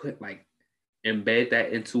 and put, like, embed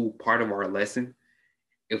that into part of our lesson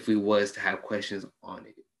if we was to have questions on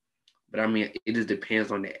it. But I mean, it just depends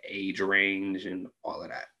on the age range and all of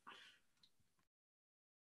that.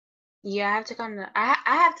 Yeah, I have to I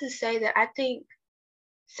have to say that I think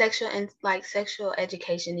sexual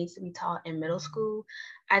education needs to be taught in middle school.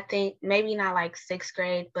 I think maybe not like 6th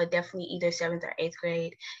grade, but definitely either 7th or 8th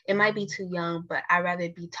grade. It might be too young, but I'd rather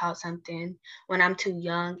be taught something when I'm too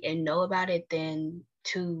young and know about it than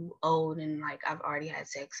too old and like I've already had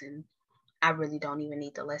sex and I really don't even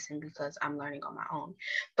need the lesson because I'm learning on my own.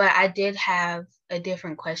 But I did have a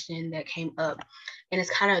different question that came up, and it's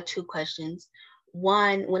kind of 2 questions.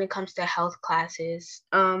 One, when it comes to health classes,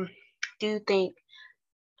 do you think,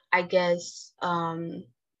 I guess,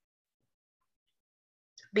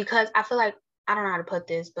 because I feel like, I don't know how to put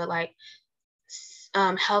this, but like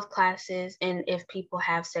health classes, and if people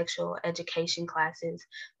have sexual education classes,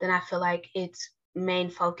 then I feel like its main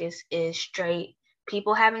focus is straight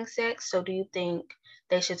people having sex. So do you think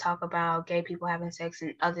they should talk about gay people having sex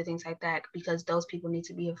and other things like that, because those people need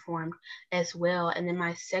to be informed as well? And then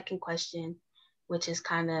my second question, which is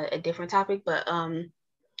kind of a different topic, but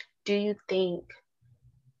do you think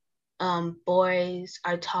boys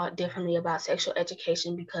are taught differently about sexual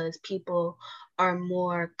education because people are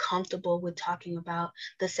more comfortable with talking about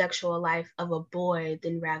the sexual life of a boy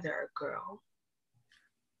than rather a girl?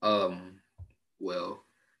 Well,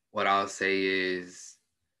 what I'll say is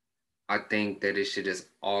I think that it should just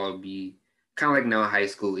all be kind of like now in high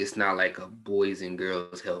school, it's not like a boys and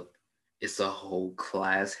girls health. It's a whole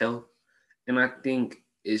class health. And I think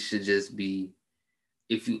it should just be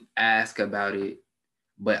if you ask about it,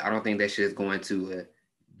 but I don't think that should just go into a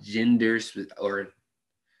gender or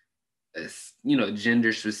a,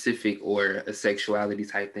 gender specific or a sexuality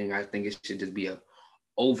type thing. I think it should just be a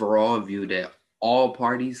overall view that all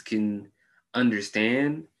parties can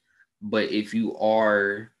understand. But if you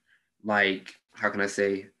are, like, how can I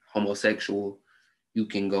say, homosexual, you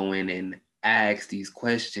can go in and ask these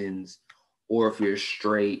questions. Or if you're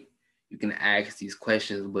straight, you can ask these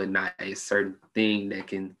questions, but not a certain thing that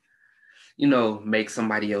can, make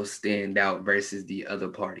somebody else stand out versus the other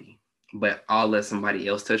party. But I'll let somebody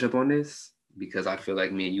else touch up on this because I feel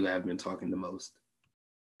like me and you have been talking the most.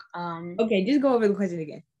 Okay, just go over the question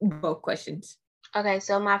again. Both questions. Okay,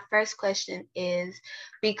 so my first question is,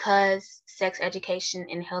 because sex education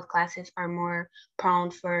and health classes are more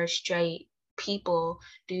prone for straight people,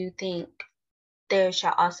 do you think there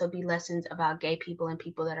shall also be lessons about gay people and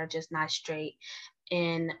people that are just not straight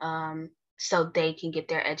in so they can get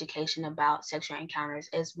their education about sexual encounters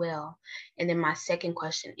as well. And then my second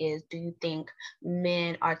question is, do you think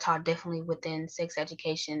men are taught differently within sex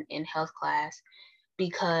education in health class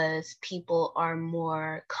because people are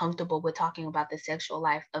more comfortable with talking about the sexual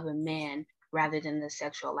life of a man rather than the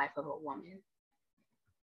sexual life of a woman?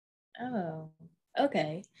 Oh,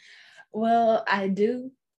 okay. Well, I do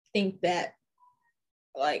think that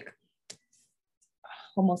like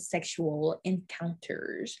homosexual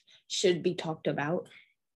encounters should be talked about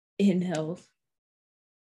in health.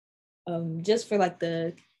 Just for like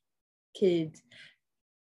the kids.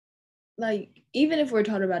 Like, even if we're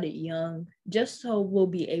taught about it young, just so we'll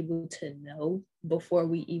be able to know before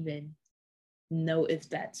we even know if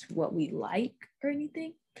that's what we like or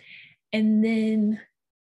anything. And then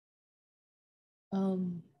I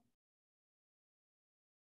don't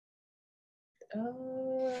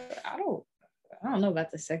know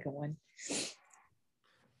about the second one.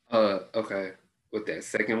 Okay. With that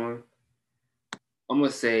second one, I'm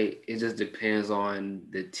gonna say it just depends on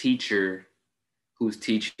the teacher who's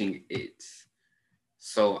teaching it.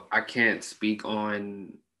 So I can't speak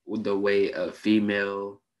on the way a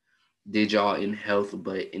female did y'all in health,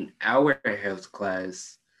 but in our health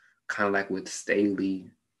class, kind of like with Staley,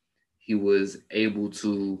 he was able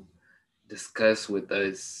to discuss with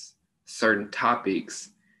us certain topics,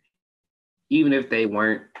 even if they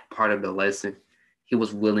weren't part of the lesson. He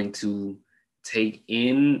was willing to take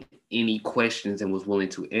in any questions and was willing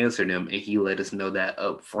to answer them. And he let us know that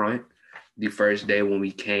up front the first day when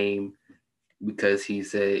we came, because he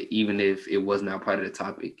said even if it was not part of the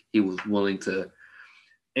topic, he was willing to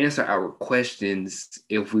answer our questions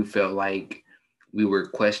if we felt like we were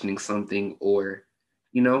questioning something, or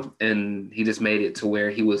and he just made it to where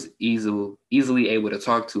he was easily able to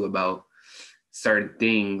talk to about certain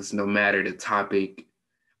things, no matter the topic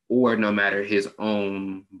or no matter his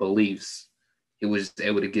own beliefs. He was just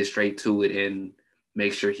able to get straight to it and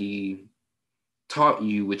make sure he taught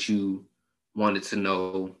you what you wanted to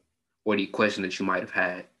know or the question that you might have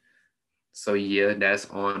had. So yeah, that's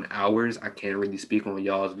on ours. I can't really speak on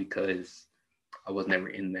y'all's because I was never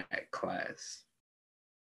in that class.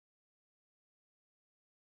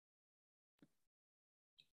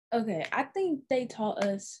 Okay, I think they taught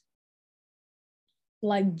us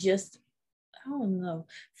like just, I don't know.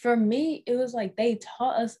 For me, it was like they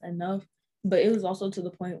taught us enough, but it was also to the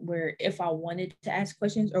point where if I wanted to ask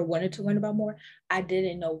questions or wanted to learn about more, I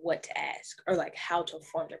didn't know what to ask or like how to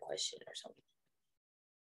form the question or something,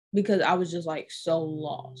 because I was just like so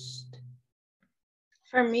lost.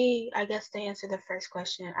 For me, I guess to answer the first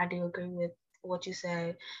question, I do agree with what you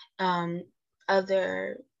said.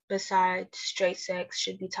 Other besides straight sex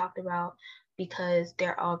should be talked about because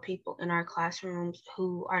there are people in our classrooms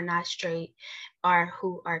who are not straight or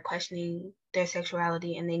who are questioning their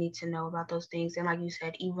sexuality, and they need to know about those things. And like you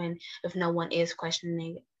said, even if no one is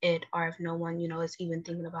questioning it or if no one, is even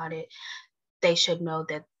thinking about it, they should know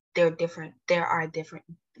that they're different. There are different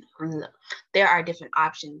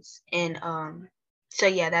options. And so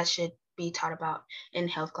yeah, that should be taught about in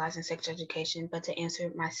health class and sex education. But to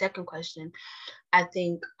answer my second question, I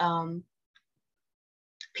think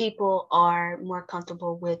people are more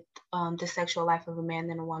comfortable with the sexual life of a man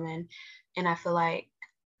than a woman. And I feel like,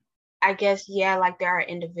 I guess, yeah, like there are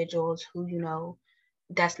individuals who,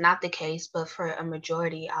 that's not the case, but for a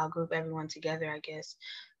majority, I'll group everyone together, I guess.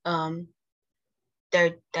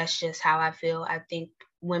 That's just how I feel. I think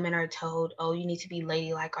women are told, oh, you need to be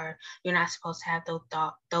ladylike, or you're not supposed to have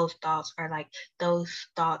those thoughts, or like those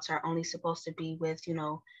thoughts are only supposed to be with,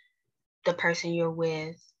 the person you're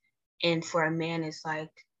with. And for a man, it's like,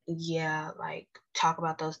 yeah, like talk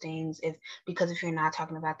about those things, because if you're not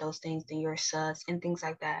talking about those things, then you're sus and things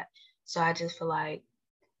like that. So I just feel like,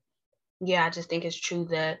 yeah, I just think it's true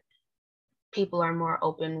that people are more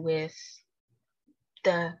open with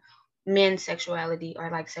the men's sexuality or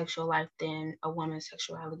like sexual life than a woman's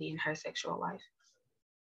sexuality and her sexual life.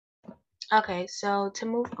 Okay, so to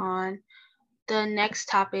move on, the next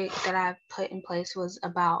topic that I put in place was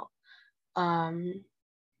about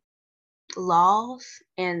laws.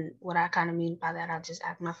 And what I kind of mean by that, I'll just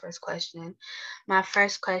ask my first question. My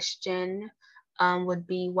first question would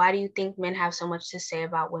be, why do you think men have so much to say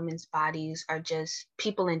about women's bodies, or just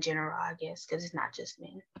people in general, I guess, because it's not just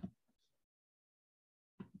men?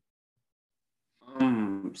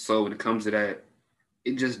 So when it comes to that,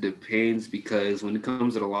 it just depends, because when it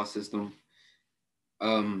comes to the law system,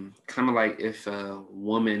 kind of like if a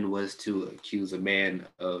woman was to accuse a man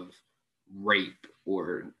of rape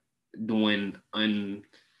or doing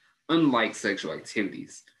unlike sexual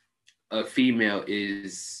activities, a female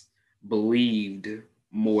is believed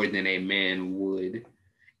more than a man would.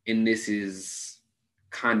 and this is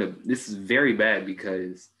very bad,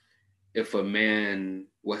 because if a man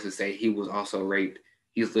was to say he was also raped,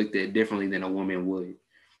 he's looked at differently than a woman would.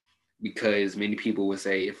 Because many people would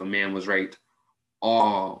say if a man was raped,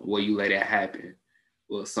 oh, well, you let it happen.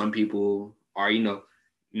 Well, some people are,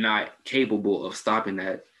 not capable of stopping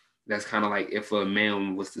that. That's kind of like if a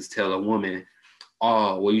man was to tell a woman,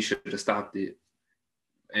 oh, well, you should have stopped it.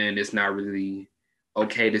 And it's not really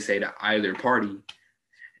okay to say to either party.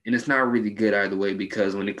 And it's not really good either way,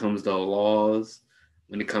 because when it comes to laws,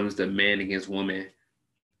 when it comes to man against woman,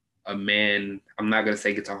 a man, I'm not going to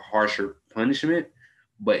say gets a harsher punishment,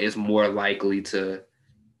 but it's more likely to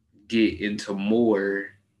get into more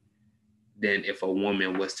than if a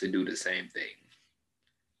woman was to do the same thing.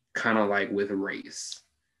 Kind of like with race.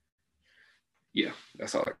 Yeah,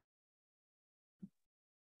 that's all.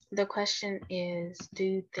 The question is,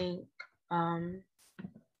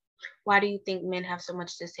 why do you think men have so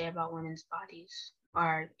much to say about women's bodies,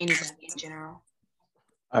 or anybody in general?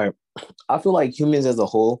 All right. I feel like humans as a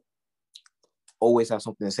whole always have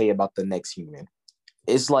something to say about the next human.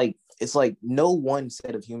 It's like no one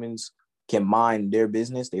set of humans can mind their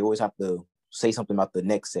business. They always have to say something about the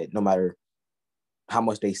next set, no matter how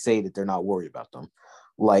much they say that they're not worried about them.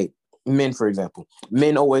 Like men, for example.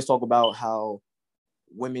 Men always talk about how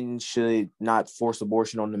women should not force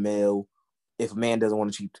abortion on the male. If a man doesn't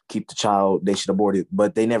want to keep the child, they should abort it.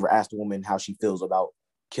 But they never ask the woman how she feels about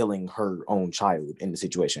killing her own child in the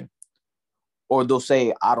situation. Or they'll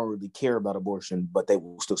say, I don't really care about abortion, but they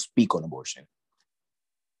will still speak on abortion.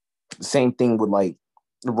 The same thing with like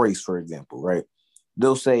race, for example, right?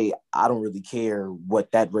 They'll say, I don't really care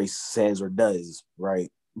what that race says or does, right?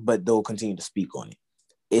 But they'll continue to speak on it.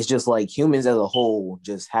 It's just like humans as a whole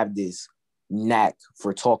just have this knack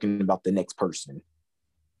for talking about the next person.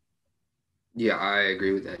 Yeah, I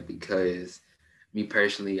agree with that, because me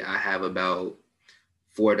personally, I have about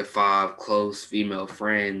 4 to 5 close female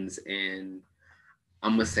friends, and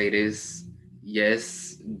I'm gonna say this: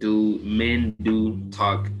 yes, men do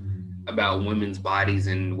talk about women's bodies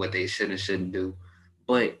and what they should and shouldn't do,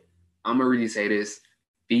 but I'm gonna really say this: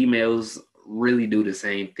 females really do the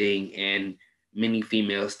same thing, and many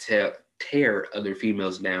females tear other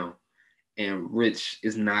females down, and which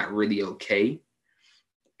is not really okay.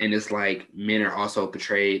 And it's like men are also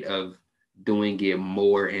portrayed of doing it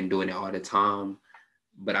more and doing it all the time,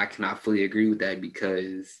 but I cannot fully agree with that,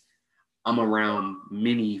 because I'm around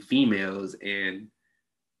many females and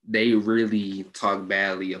they really talk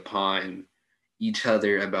badly upon each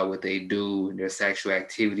other about what they do, their sexual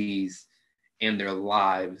activities, and their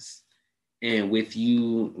lives. And with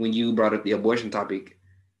you, when you brought up the abortion topic,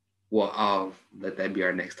 well, I'll let that be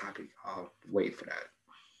our next topic. I'll wait for that.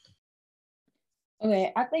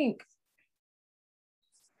 Okay, I think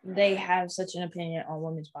they have such an opinion on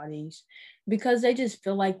women's bodies because they just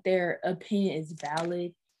feel like their opinion is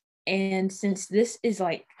valid. And since this is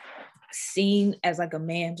like seen as like a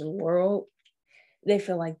man's world, they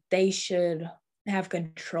feel like they should have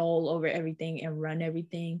control over everything and run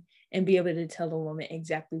everything and be able to tell the woman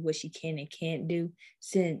exactly what she can and can't do,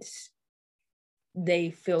 since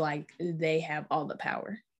they feel like they have all the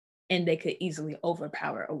power and they could easily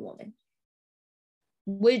overpower a woman,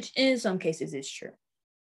 which in some cases is true.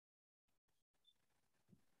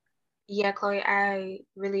 Yeah, Chloe, I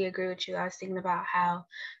really agree with you. I was thinking about how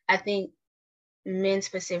I think men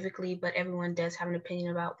specifically, but everyone does have an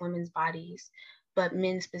opinion about women's bodies. But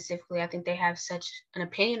men specifically, I think they have such an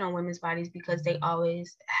opinion on women's bodies because they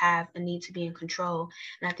always have a need to be in control.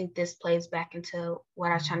 And I think this plays back into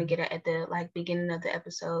what I was trying to get at the like beginning of the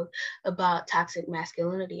episode about toxic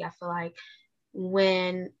masculinity. I feel like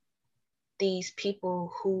when these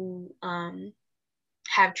people who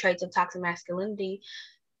have traits of toxic masculinity,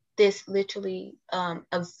 this literally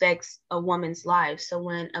affects a woman's life. So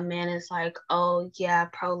when a man is like, oh yeah,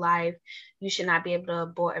 pro-life, you should not be able to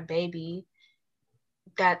abort a baby,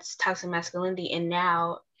 that's toxic masculinity. And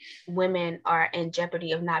now women are in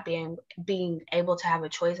jeopardy of not being able to have a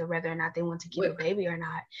choice of whether or not they want to keep a baby or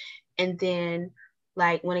not. And then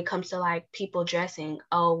like when it comes to like people dressing,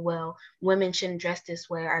 oh well, women shouldn't dress this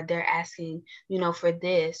way, or they're asking, for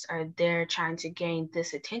this, or they're trying to gain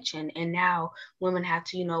this attention. And now women have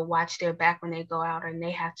to, watch their back when they go out, and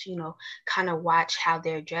they have to, kind of watch how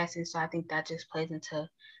they're dressing. So I think that just plays into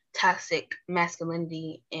toxic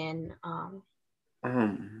masculinity. And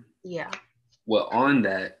yeah. Well, on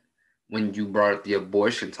that, when you brought up the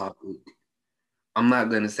abortion topic, I'm not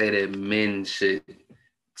going to say that men should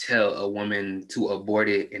tell a woman to abort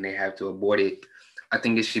it and they have to abort it. I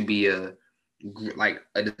think it should be a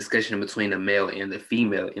discussion between the male and the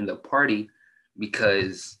female in the party,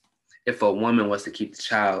 because if a woman wants to keep the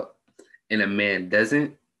child and a man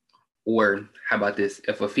doesn't, or how about this?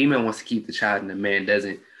 If a female wants to keep the child and a man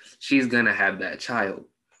doesn't, she's gonna have that child.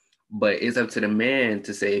 But it's up to the man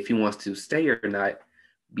to say if he wants to stay or not,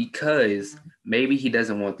 because maybe he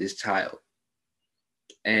doesn't want this child.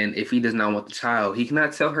 And if he does not want the child, he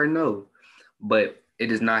cannot tell her no. But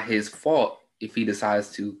it is not his fault if he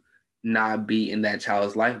decides to not be in that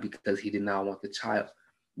child's life because he did not want the child.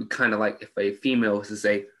 Kind of like if a female was to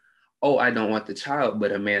say, oh, I don't want the child,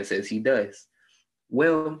 but a man says he does.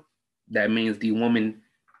 Well, that means the woman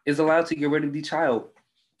is allowed to get rid of the child,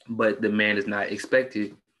 but the man is not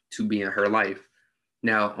expected to be in her life.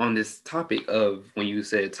 Now, on this topic of when you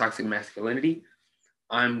said toxic masculinity,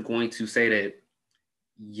 I'm going to say that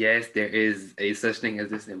yes, there is a such thing as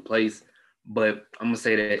this in place, but I'm gonna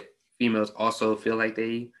say that females also feel like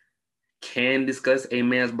they can discuss a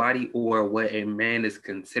man's body or what a man is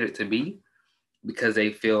considered to be because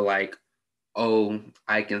they feel like, oh,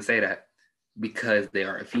 I can say that because they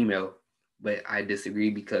are a female. But I disagree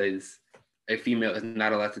because a female is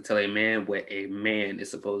not allowed to tell a man what a man is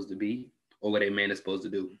supposed to be or what a man is supposed to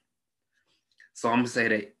do. So I'm gonna say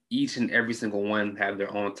that each and every single one have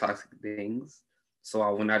their own toxic things. So I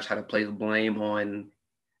will not try to place blame on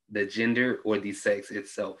the gender or the sex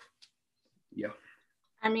itself. Yeah.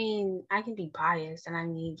 I mean, I can be biased, and I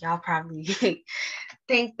mean, y'all probably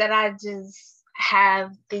think that I just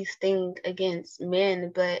have these things against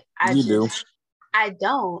men, but I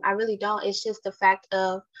don't. I really don't. It's just the fact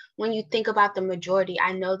of when you think about the majority,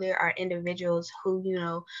 I know there are individuals who,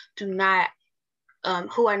 do not,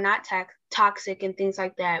 who are not toxic and things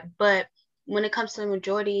like that. But when it comes to the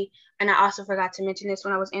majority, and I also forgot to mention this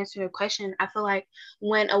when I was answering a question, I feel like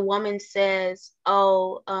when a woman says,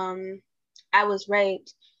 oh, I was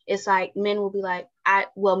raped, it's like men will be like,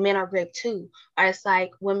 men are raped too. Or it's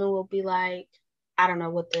like women will be like, I don't know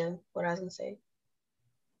what I was gonna say.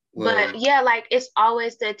 Well, but yeah, like it's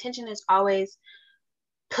always, the attention is always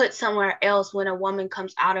put somewhere else when a woman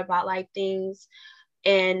comes out about like things,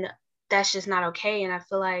 and that's just not okay. And I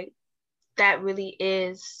feel like that really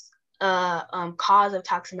is a cause of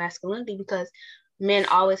toxic masculinity because men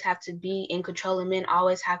always have to be in control and men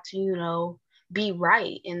always have to, be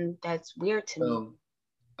right. And that's weird to me.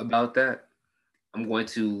 About that, I'm going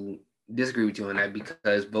to disagree with you on that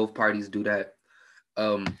because both parties do that.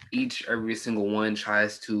 Every single one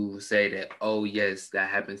tries to say that, oh yes, that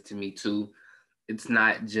happens to me too. It's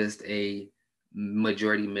not just a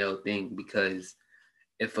majority male thing because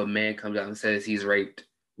if a man comes out and says he's raped,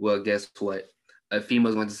 well, guess what? A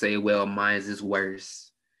female's going to say, well, mine is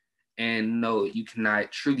worse. And no, you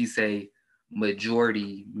cannot truly say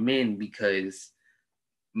majority men because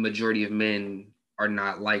majority of men are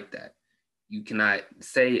not like that. You cannot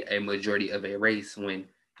say a majority of a race when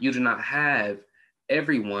you do not have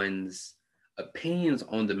everyone's opinions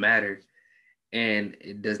on the matter, and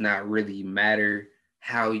it does not really matter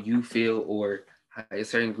how you feel or how a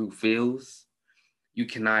certain group feels. You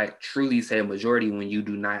cannot truly say a majority when you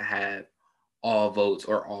do not have all votes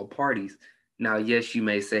or all parties. Now, yes, you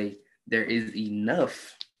may say there is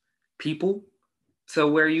enough people to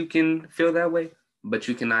where you can feel that way, but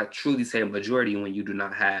you cannot truly say a majority when you do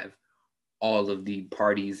not have all of the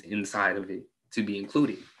parties inside of it to be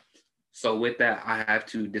included. So with that, I have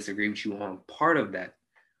to disagree with you on part of that.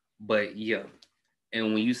 But yeah,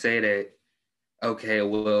 and when you say that, okay,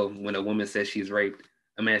 well, when a woman says she's raped,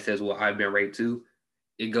 a man says, well, I've been raped too,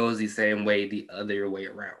 it goes the same way the other way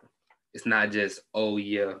around. It's not just, oh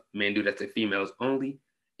yeah, men do that to females only.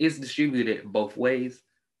 It's distributed both ways,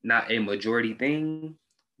 not a majority thing,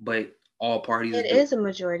 but all parties It is a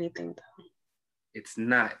majority thing though. It's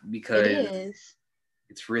not because it is.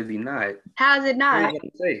 It's really not. How is it not?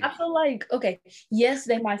 I feel like, okay, yes,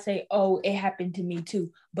 they might say, oh, it happened to me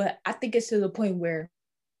too. But I think it's to the point where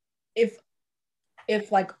if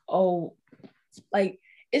like, oh, like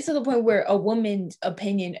it's to the point where a woman's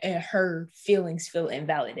opinion and her feelings feel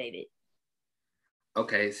invalidated.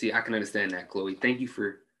 Okay, see, I can understand that, Chloe. Thank you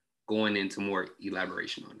for going into more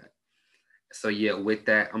elaboration on that. So yeah, with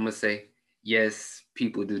that, I'm gonna say, yes,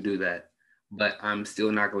 people do that, but I'm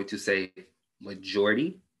still not going to say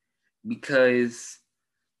majority because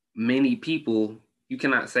many people, you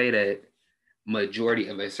cannot say that majority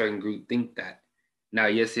of a certain group think that. Now,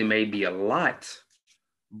 yes, it may be a lot,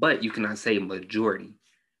 but you cannot say majority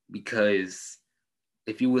because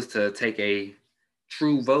if you was to take a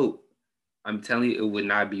true vote, I'm telling you, it would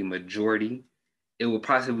not be majority. It would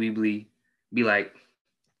possibly be like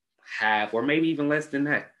half or maybe even less than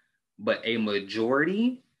that. But a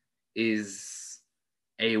majority is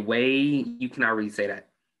a way, you cannot really say that,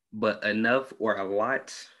 but enough or a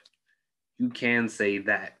lot, you can say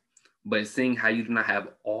that. But seeing how you do not have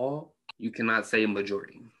all, you cannot say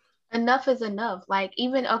majority. Enough is enough. Like,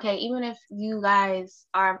 even if you guys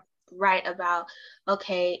are right about,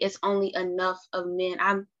 okay, it's only enough of men.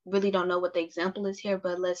 I really don't know what the example is here,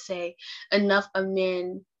 but let's say enough of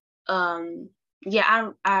men.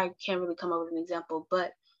 Yeah, I can't really come up with an example,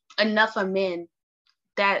 but enough of men,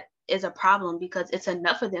 that is a problem because it's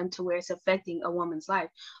enough of them to where it's affecting a woman's life.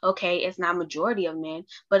 Okay, it's not majority of men,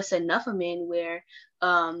 but it's enough of men where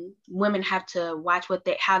women have to watch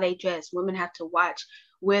how they dress. Women have to watch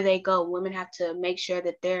where they go. Women have to make sure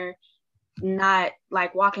that they're not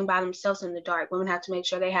like walking by themselves in the dark. Women have to make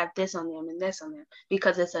sure they have this on them and this on them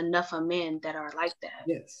because it's enough of men that are like that.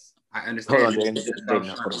 Yes, I understand. Hold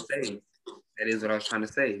on, That is what I was trying to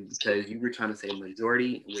say, because you were trying to say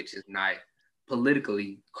majority, which is not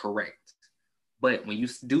politically correct. But when you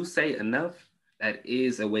do say enough, that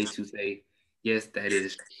is a way to say, yes, that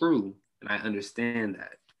is true. And I understand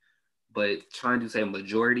that. But trying to say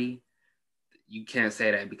majority, you can't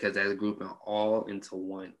say that because that's grouping all into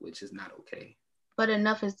one, which is not okay. But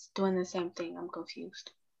enough is doing the same thing. I'm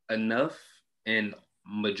confused. Enough and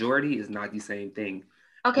majority is not the same thing.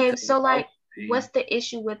 Okay, so like, what's the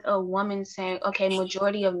issue with a woman saying, okay,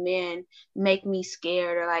 majority of men make me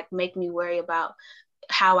scared or like make me worry about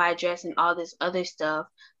how I dress and all this other stuff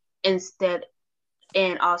instead?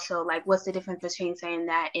 And also, like, what's the difference between saying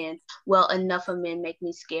that and, well, enough of men make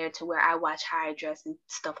me scared to where I watch how I dress and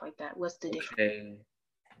stuff like that? What's the difference?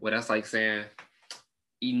 Well, that's like saying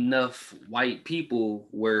enough white people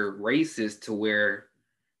were racist to where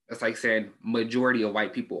that's like saying majority of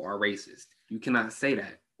white people are racist. You cannot say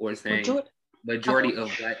that. Or saying majority of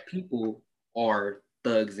black people are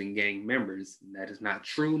thugs and gang members. That is not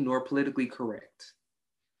true nor politically correct.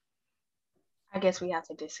 I guess we have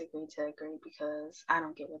to disagree to agree because I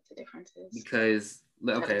don't get what the difference is. Because,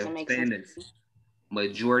 okay, saying this,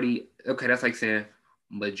 majority, okay, that's like saying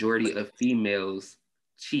majority of females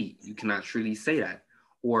cheat. You cannot truly say that.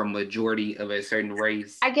 Or majority of a certain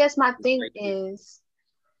race. I guess my thing is,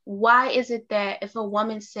 why is it that if a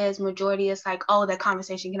woman says majority, it's like, oh, that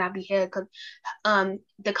conversation cannot be had because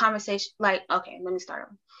the conversation, like, okay, let me start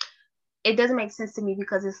over. It doesn't make sense to me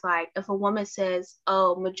because it's like, if a woman says,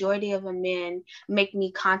 oh, majority of the men make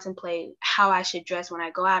me contemplate how I should dress when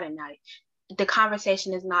I go out at night, the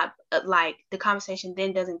conversation is not like, the conversation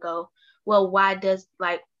then doesn't go, well,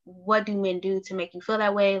 what do men do to make you feel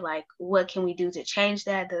that way? Like, what can we do to change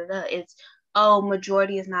that? It's, oh,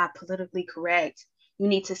 majority is not politically correct. You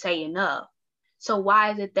need to say enough. So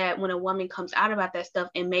why is it that when a woman comes out about that stuff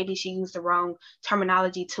and maybe she used the wrong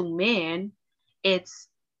terminology to men, it's,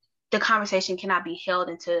 the conversation cannot be held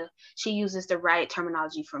until she uses the right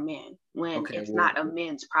terminology for men when it's not a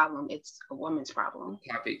men's problem, it's a woman's problem.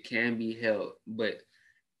 Topic can be held, but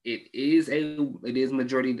it is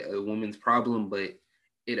majority a woman's problem, but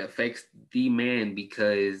it affects the man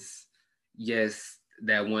because yes,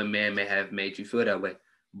 that one man may have made you feel that way.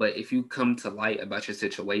 But if you come to light about your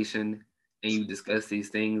situation and you discuss these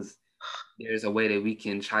things, there's a way that we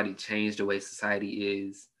can try to change the way society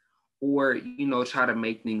is, or, try to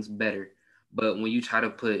make things better. But when you try to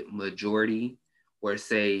put majority or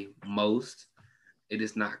say most, it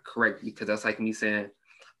is not correct because that's like me saying,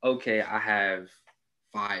 okay, I have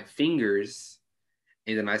 5 fingers,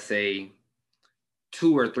 and then I say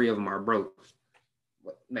 2 or 3 of them are broke.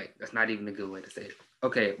 That's not even a good way to say it.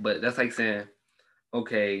 Okay, but that's like saying,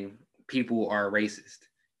 okay, people are racist.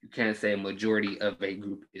 You can't say a majority of a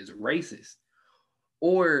group is racist.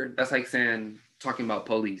 Or that's like saying, talking about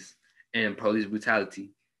police and police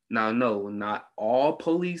brutality. Now, no, not all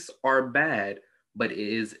police are bad, but it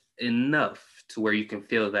is enough to where you can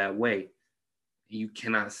feel that way. You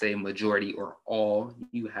cannot say majority or all.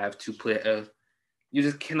 You have to you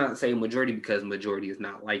just cannot say majority because majority is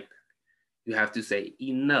not like that. You have to say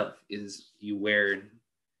enough is you where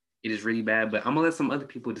it is really bad. But I'm gonna let some other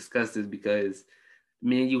people discuss this because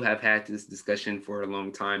me and you have had this discussion for a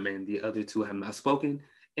long time and the other two have not spoken,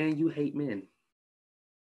 and you hate men.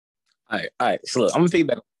 All right. So look, I'm gonna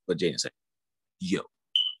piggyback on what Jaden said. All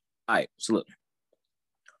right. So look,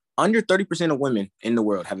 under 30% of women in the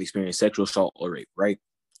world have experienced sexual assault or rape, right?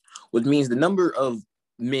 Which means the number of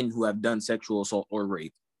men who have done sexual assault or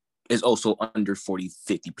rape is also under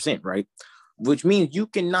 50%, right? Which means you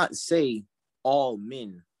cannot say all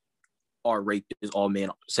men are rapists, all men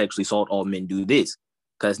sexually assault, all men do this,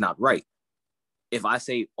 because it's not right. If I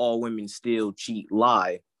say all women steal, cheat,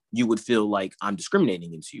 lie, you would feel like I'm discriminating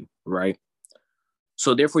against you, right?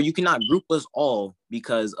 So therefore, you cannot group us all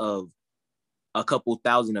because of a couple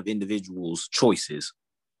thousand of individuals' choices.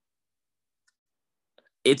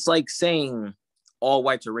 It's like saying all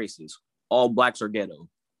whites are racist, all blacks are ghetto,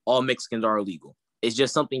 all Mexicans are illegal. It's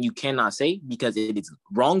just something you cannot say because it is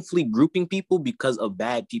wrongfully grouping people because of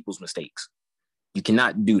bad people's mistakes. You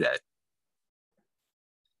cannot do that.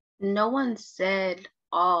 No one said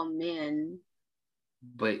all men.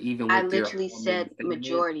 But even with I literally said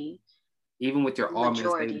majority. Even with your all men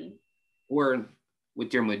statement, or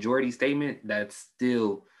with your majority statement, that's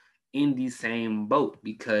still in the same boat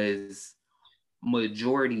because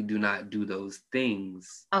majority do not do those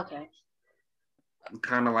things. Okay.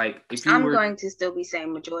 Kind of like if you I'm going to still be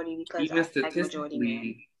saying majority because even I like majority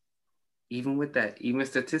men. Even with that, even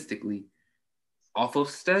statistically, off of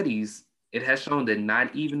studies, it has shown that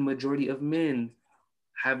not even majority of men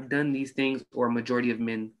have done these things, or majority of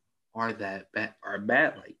men are bad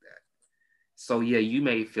like that. So yeah, you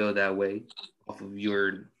may feel that way off of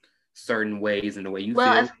your certain ways and the way you feel.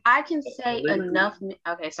 Well, if I can say enough,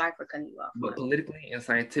 okay, sorry for cutting you off. But politically and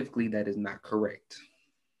scientifically, that is not correct.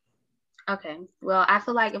 Okay, well, I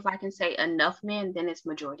feel like if I can say enough men, then it's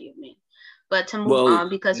majority of men. But to move on,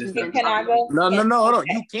 because we've been talking. No.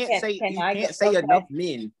 You can't say enough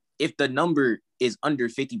men if the number is under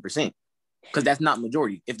 50%, because that's not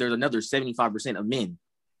majority. If there's another 75% of men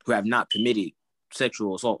who have not committed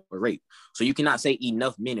sexual assault or rape, so you cannot say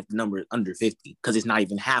enough men if the number is under 50, because it's not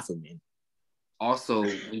even half of men. Also,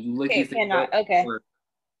 when you look at things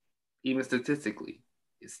even statistically,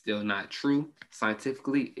 it's still not true.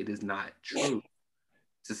 Scientifically, it is not true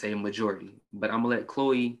to say majority. But I'm gonna let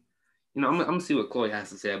Chloe, I'm gonna see what Chloe has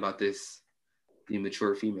to say about this, the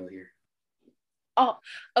mature female here. Oh,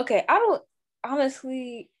 okay. I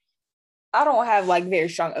don't have like very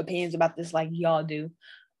strong opinions about this like y'all do,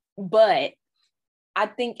 but I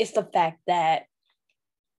think it's the fact that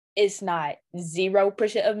it's not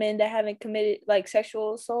 0% of men that haven't committed like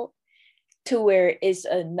sexual assault, to where it's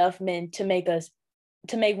enough men to make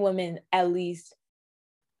women at least,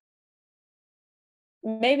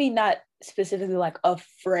 maybe not specifically like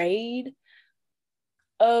afraid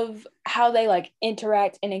of how they like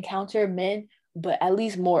interact and encounter men, but at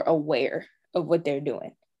least more aware of what they're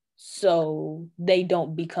doing, so they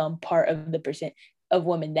don't become part of the percent of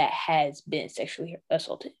women that has been sexually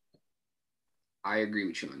assaulted. I agree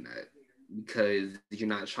with you on that, because you're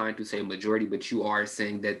not trying to say majority, but you are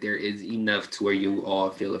saying that there is enough to where you all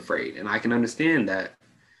feel afraid. And I can understand that.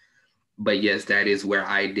 But yes, that is where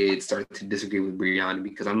I did start to disagree with Brianna,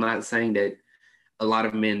 because I'm not saying that a lot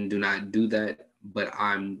of men do not do that, but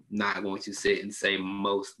I'm not going to sit and say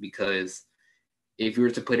most, because if you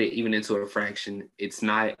were to put it even into a fraction, it's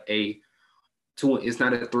not a 3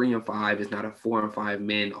 and 5, it's not a 4 and 5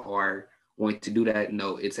 men are going to do that.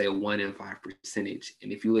 No, it's a 1 in 5 percentage.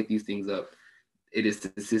 And if you look these things up, it is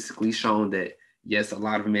statistically shown that yes, a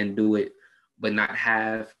lot of men do it, but not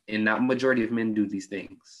majority of men do these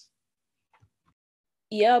things.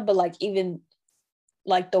 Yeah, but like even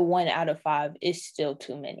like the 1 out of 5 is still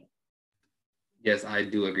too many. Yes, I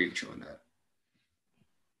do agree with you on that.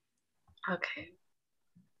 Okay.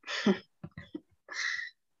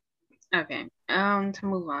 Okay. To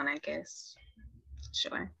move on, I guess.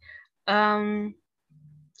 Sure. I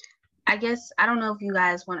guess I don't know if you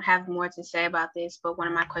guys want to have more to say about this, but one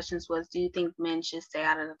of my questions was, do you think men should stay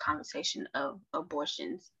out of the conversation of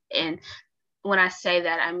abortions? And when I say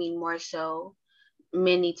that, I mean more so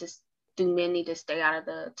men need to stay out of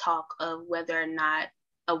the talk of whether or not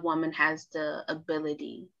a woman has the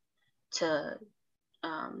ability to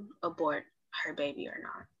abort her baby or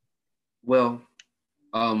not? Well,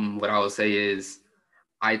 what I would say is,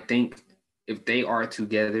 I think if they are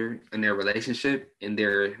together in their relationship and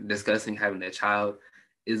they're discussing having a child,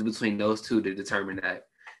 is between those two to determine that.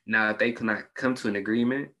 Now, if they cannot come to an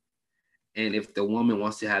agreement, and if the woman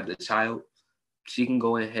wants to have the child, she can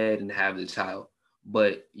go ahead and have the child.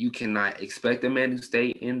 But you cannot expect a man to stay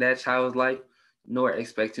in that child's life, nor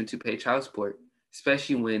expect him to pay child support,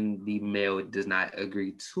 especially when the male does not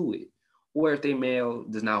agree to it, or if the male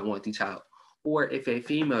does not want the child, or if a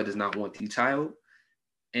female does not want the child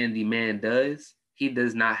and the man does, he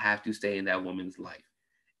does not have to stay in that woman's life.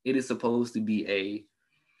 It is supposed to be a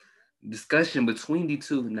discussion between the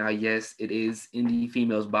two. Now, yes, it is in the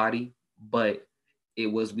female's body, but it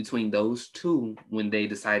was between those two when they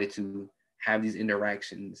decided to have these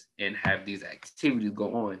interactions and have these activities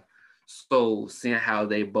go on. So seeing how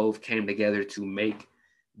they both came together to make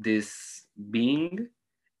this being,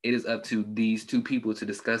 it is up to these two people to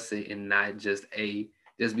discuss it, and not just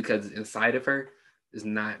because it's inside of her does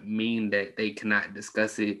not mean that they cannot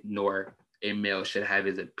discuss it, nor a male should have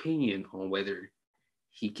his opinion on whether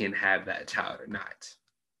he can have that child or not.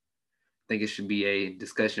 I think it should be a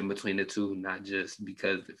discussion between the two, not just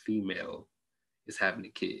because the female is having a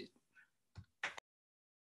kid.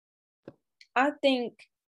 I think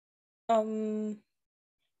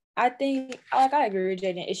I think, like, I agree with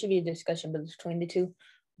Jaden. It should be a discussion between the two,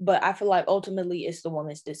 but I feel like ultimately it's the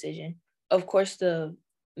woman's decision. Of course, the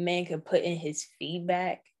man can put in his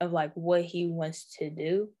feedback of like what he wants to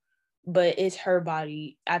do, but it's her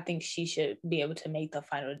body. I think she should be able to make the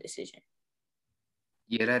final decision.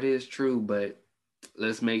 Yeah, that is true, but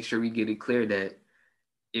let's make sure we get it clear that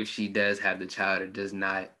if she does have the child or does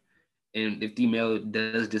not, and if the male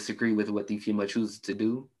does disagree with what the female chooses to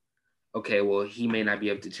do, okay, well, he may not be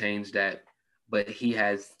able to change that, but he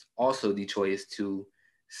has also the choice to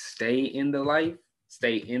stay in the life,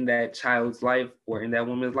 stay in that child's life or in that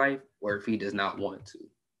woman's life, or if he does not want to.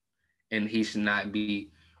 And he should not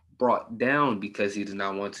be brought down because he does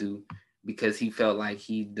not want to, because he felt like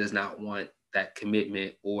he does not want that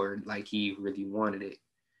commitment or like he really wanted it.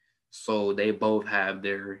 So they both have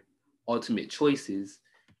their ultimate choices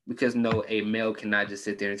because no, a male cannot just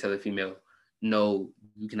sit there and tell a female, no,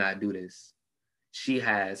 you cannot do this. She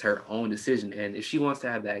has her own decision. And if she wants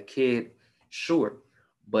to have that kid, sure.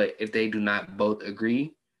 But if they do not both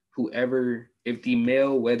agree, whoever, if the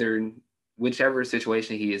male, whether whichever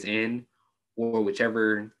situation he is in or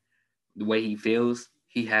whichever the way he feels,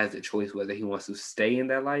 he has a choice whether he wants to stay in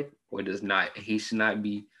that life or does not. He should not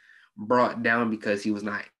be brought down because he was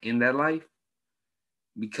not in that life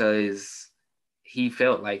because he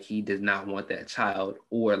felt like he did not want that child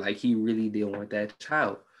or like he really didn't want that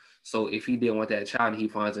child. So if he didn't want that child and he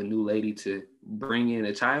finds a new lady to bring in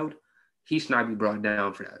a child, he should not be brought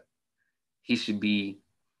down for that. He should be,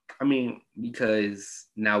 I mean, because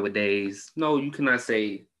nowadays, no, you cannot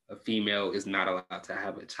say a female is not allowed to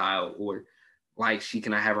have a child or like she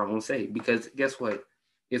cannot have her own say because guess what?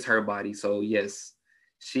 It's her body. So yes,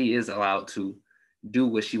 she is allowed to do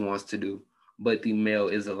what she wants to do, but the male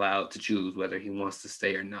is allowed to choose whether he wants to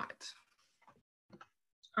stay or not.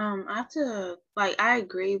 I have to like I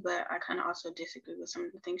agree, but I kind of also disagree with some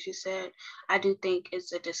of the things you said. I do think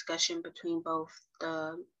it's a discussion between both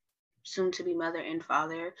the soon to be mother and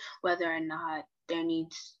father, whether or not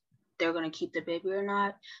they're gonna keep the baby or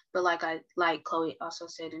not. But like Chloe also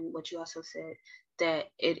said and what you also said, that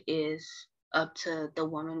it is up to the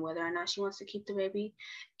woman whether or not she wants to keep the baby.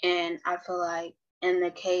 And I feel like in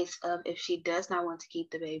the case of if she does not want to keep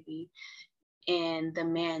the baby and the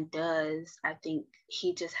man does, I think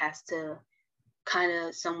he just has to kind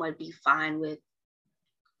of somewhat be fine with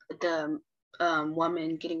the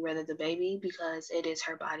woman getting rid of the baby because it is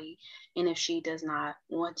her body. And if she does not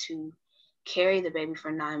want to carry the baby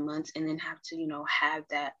for 9 months and then have to, have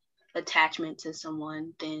that attachment to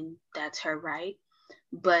someone, then that's her right.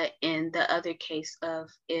 But in the other case of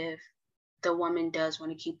if the woman does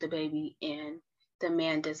want to keep the baby and the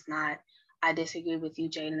man does not, I disagree with you,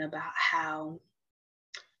 Jaden, about how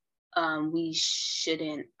we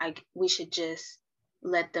should just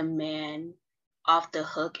let the man off the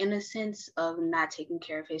hook in a sense of not taking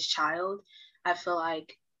care of his child. I feel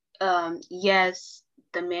like, yes,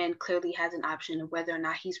 the man clearly has an option of whether or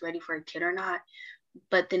not he's ready for a kid or not.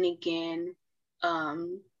 But then again,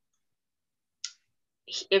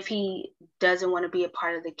 if he doesn't want to be a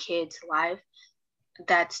part of the kid's life,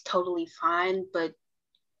 that's totally fine. But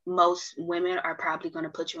most women are probably going to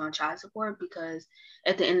put you on child support because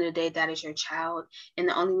at the end of the day, that is your child. And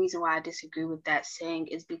the only reason why I disagree with that saying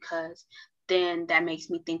is because then that makes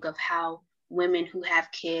me think of how women who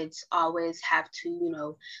have kids always have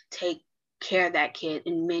to, take care of that kid,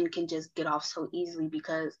 and men can just get off so easily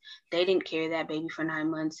because they didn't carry that baby for 9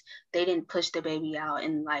 months. They didn't push the baby out.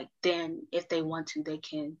 And then if they want to, they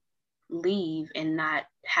can leave and not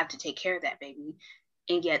have to take care of that baby.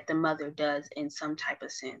 And yet the mother does in some type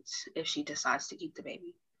of sense if she decides to keep the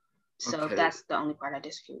baby. So okay. That's the only part I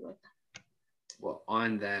disagree with. Well,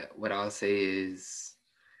 on that, what I'll say is,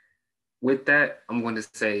 with that, I'm going to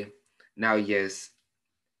say, now, yes,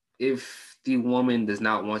 if the woman does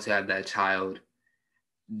not want to have that child,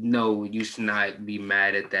 no, you should not be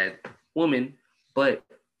mad at that woman, but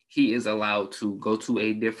he is allowed to go to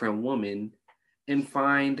a different woman and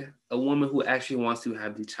find a woman who actually wants to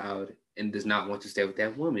have the child and does not want to stay with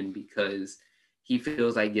that woman because he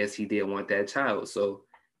feels like, yes, he did want that child. So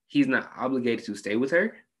he's not obligated to stay with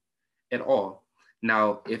her at all.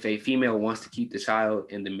 Now, if a female wants to keep the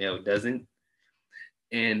child and the male doesn't,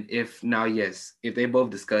 and if they both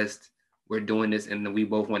discussed, we're doing this and we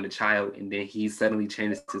both want a child, and then he suddenly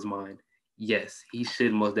changes his mind, yes, he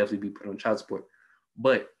should most definitely be put on child support.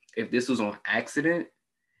 But if this was on accident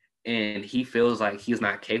and he feels like he's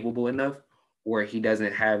not capable enough or he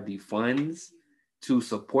doesn't have the funds to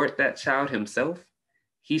support that child himself,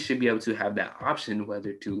 he should be able to have that option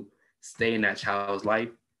whether to stay in that child's life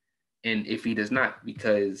and if he does not,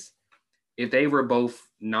 because if they were both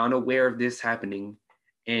non-aware of this happening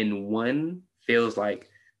and one feels like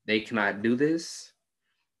they cannot do this,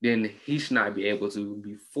 then he should not be able to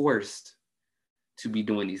be forced to be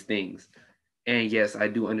doing these things. And yes, I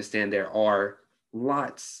do understand there are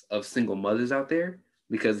lots of single mothers out there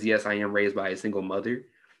because yes, I am raised by a single mother,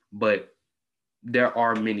 but there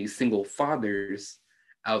are many single fathers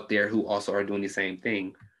out there who also are doing the same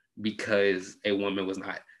thing because a woman was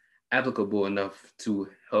not applicable enough to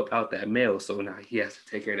help out that male. So now he has to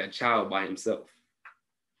take care of that child by himself.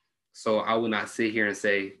 So I will not sit here and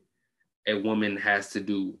say a woman has to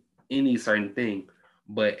do any certain thing,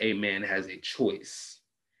 but a man has a choice.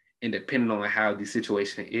 And depending on how the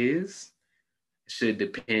situation is, should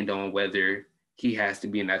depend on whether he has to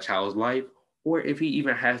be in that child's life or if he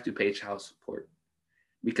even has to pay child support.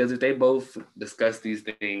 Because if they both discuss these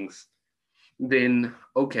things, then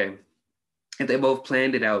okay. If they both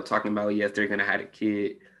planned it out, talking about, yes, they're going to have a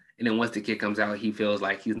kid, and then once the kid comes out, he feels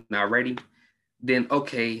like he's not ready, then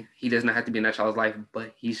okay, he does not have to be in that child's life,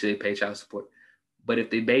 but he should pay child support. But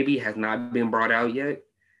if the baby has not been brought out yet,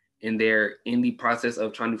 and they're in the process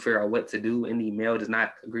of trying to figure out what to do, and the male does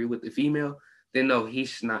not agree with the female, then no, he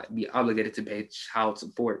should not be obligated to pay child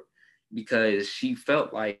support because she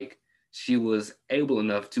felt like she was able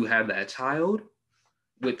enough to have that child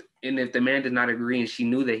with, and if the man did not agree and she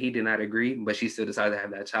knew that he did not agree, but she still decided to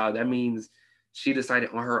have that child, that means she decided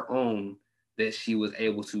on her own that she was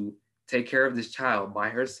able to take care of this child by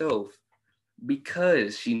herself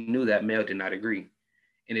because she knew that male did not agree.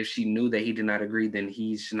 And if she knew that he did not agree, then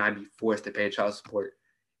he should not be forced to pay child support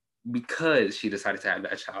because she decided to have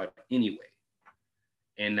that child anyway.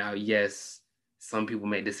 And now, yes, some people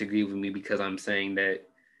may disagree with me because I'm saying that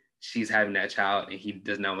she's having that child and he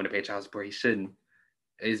does not want to pay child support. He shouldn't.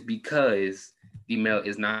 It's because the male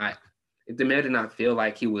is not, if the male did not feel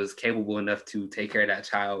like he was capable enough to take care of that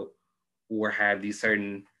child or have the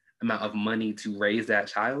certain amount of money to raise that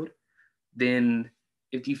child, then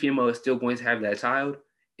if the female is still going to have that child,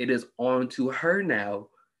 it is on to her now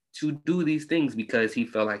to do these things because he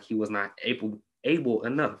felt like he was not able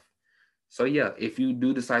enough. So yeah, if you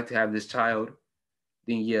do decide to have this child,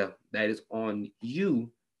 then yeah, that is on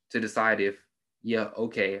you to decide if, yeah,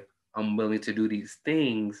 okay, I'm willing to do these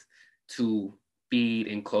things to feed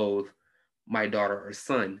and clothe my daughter or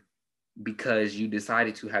son because you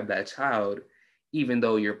decided to have that child, even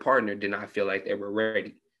though your partner did not feel like they were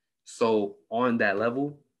ready. So on that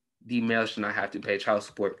level, the male should not have to pay child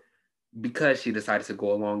support because she decided to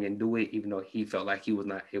go along and do it, even though he felt like he was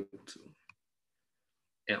not able to.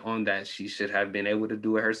 And on that, she should have been able to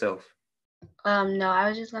do it herself. No, I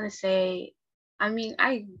was just gonna say, I mean,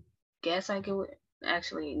 I guess I get what,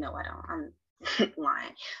 actually, no, I don't. I'm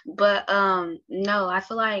lying. But no, I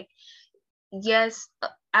feel like, yes,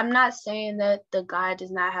 I'm not saying that the guy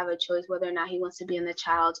does not have a choice whether or not he wants to be in the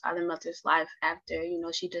child's other mother's life after,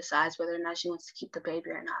 she decides whether or not she wants to keep the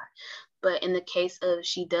baby or not. But in the case of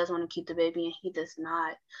she does want to keep the baby and he does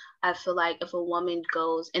not, I feel like if a woman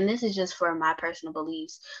goes, and this is just for my personal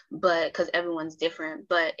beliefs, but because everyone's different,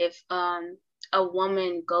 but if a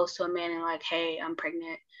woman goes to a man and like, hey, I'm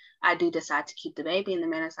pregnant, I do decide to keep the baby, and the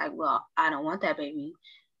man is like, well, I don't want that baby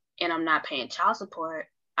and I'm not paying child support,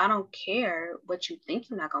 I don't care what you think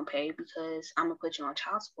you're not gonna pay because I'm gonna put you on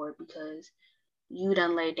child support because you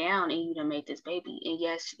done lay down and you done made this baby. And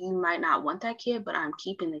yes, you might not want that kid, but I'm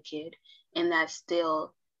keeping the kid. And that's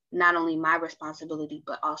still not only my responsibility,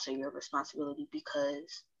 but also your responsibility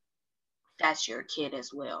because that's your kid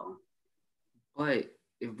as well. But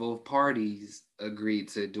if both parties agree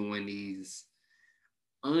to doing these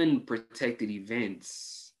unprotected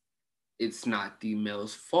events, it's not the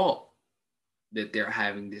male's fault that they're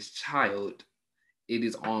having this child. It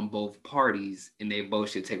is on both parties, and they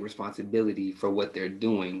both should take responsibility for what they're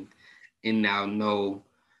doing. And now, no,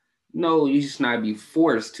 you should not be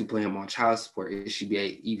forced to put him on child support. It should be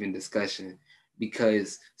an even discussion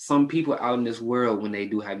because some people out in this world, when they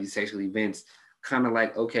do have these sexual events, kind of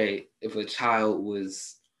like, okay, if a child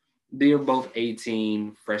was, they're both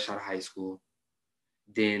 18, fresh out of high school,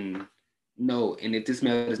 then no. And if this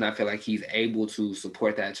male does not feel like he's able to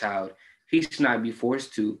support that child, he should not be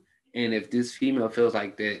forced to. And if this female feels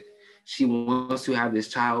like that she wants to have this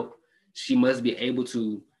child, she must be able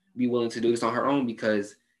to be willing to do this on her own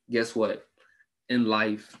because guess what? In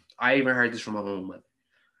life, I even heard this from my own mother.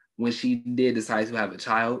 When she did decide to have a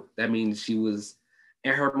child, that means she was,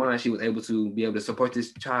 in her mind, she was able to be able to support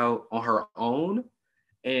this child on her own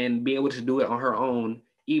and be able to do it on her own,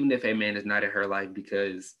 even if a man is not in her life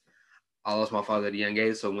because I lost my father at a young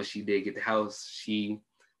age. So when she did get the house, even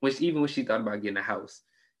when she thought about getting a house,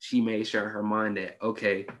 she made sure in her mind that,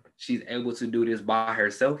 okay, she's able to do this by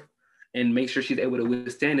herself and make sure she's able to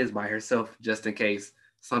withstand this by herself just in case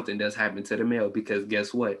something does happen to the male. Because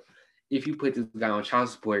guess what? If you put this guy on child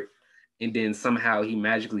support and then somehow he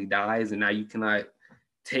magically dies and now you cannot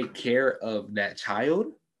take care of that child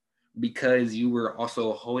because you were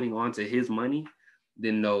also holding on to his money,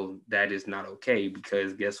 then no, that is not okay.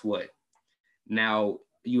 Because guess what? Now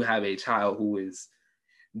you have a child who is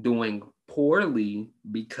doing poorly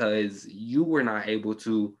because you were not able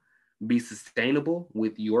to be sustainable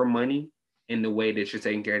with your money in the way that you're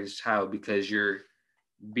taking care of this child because you're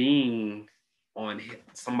being on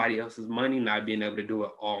somebody else's money, not being able to do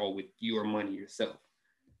it all with your money yourself.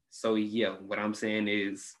 So yeah, what I'm saying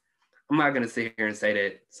is, I'm not gonna sit here and say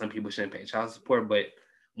that some people shouldn't pay child support, but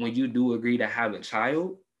when you do agree to have a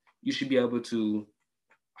child, you should be able to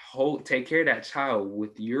take care of that child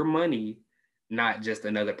with your money, not just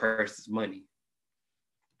another person's money.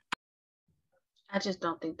 I just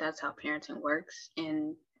don't think that's how parenting works,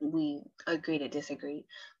 and we agree to disagree.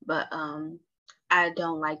 But I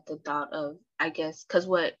don't like the thought of, I guess, because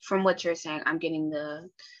what you're saying, I'm getting the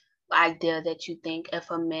idea that you think if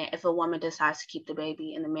a woman decides to keep the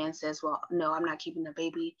baby and the man says, well, no, I'm not keeping the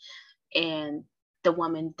baby, and the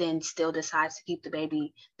woman then still decides to keep the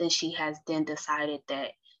baby, then she has then decided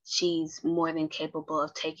that she's more than capable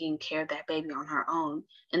of taking care of that baby on her own,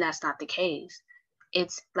 and that's not the case.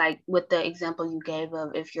 It's like with the example you gave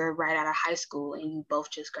of if you're right out of high school and you both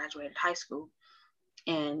just graduated high school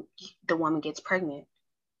and the woman gets pregnant,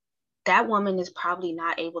 that woman is probably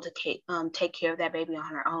not able to take care of that baby on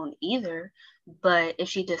her own either. But if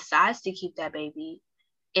she decides to keep that baby,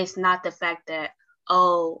 it's not the fact that,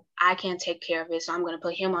 oh, I can't take care of it, so I'm going to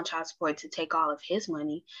put him on child support to take all of his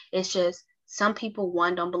money. It's just some people,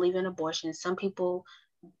 one, don't believe in abortion. Some people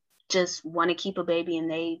just want to keep a baby and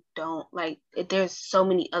they don't like there's so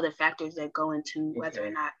many other factors that go into whether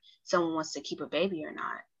or not someone wants to keep a baby or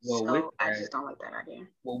not. Well, so I just don't like that idea.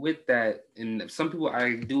 Well, with that, and some people,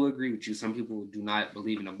 I do agree with you, some people do not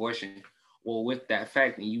believe in abortion. Well, with that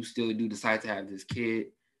fact, and you still do decide to have this kid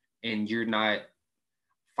and you're not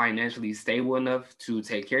financially stable enough to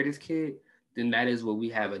take care of this kid, then that is what we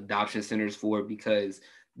have adoption centers for, because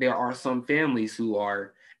there are some families who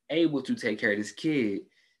are able to take care of this kid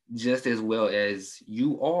just as well as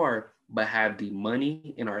you are, but have the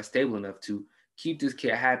money and are stable enough to keep this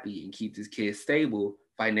kid happy and keep this kid stable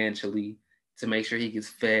financially to make sure he gets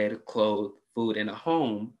fed, clothed, food, and a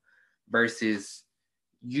home, versus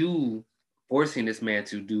you forcing this man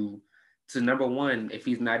to number one, if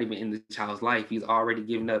he's not even in the child's life, he's already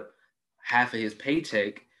given up half of his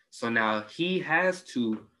paycheck. So now he has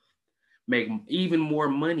to make even more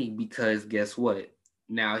money because guess what?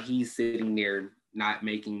 Now he's sitting there not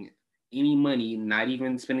making any money, not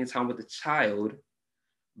even spending time with the child,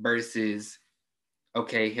 versus,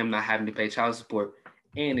 okay, him not having to pay child support.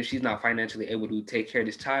 And if she's not financially able to take care of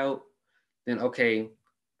this child, then okay,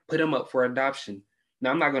 put him up for adoption.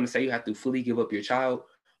 Now, I'm not going to say you have to fully give up your child,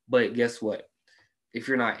 but guess what? If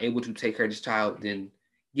you're not able to take care of this child, then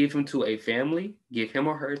give him to a family, give him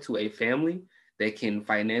or her to a family that can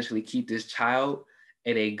financially keep this child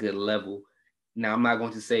at a good level. Now, I'm not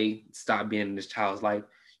going to say stop being in this child's life.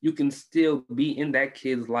 You can still be in that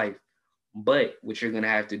kid's life. But what you're going to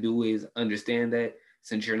have to do is understand that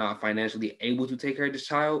since you're not financially able to take care of this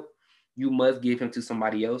child, you must give him to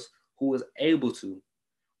somebody else who is able to.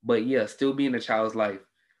 But yeah, still be in the child's life.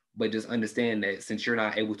 But just understand that since you're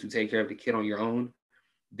not able to take care of the kid on your own,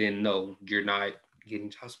 then no, you're not getting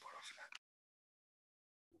child support off of that.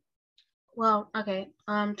 Well, okay.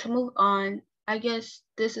 To move on, I guess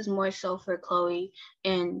this is more so for Chloe,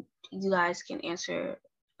 and you guys can answer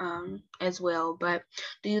as well. But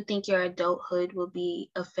do you think your adulthood will be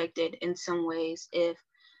affected in some ways if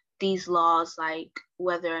these laws, like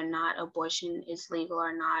whether or not abortion is legal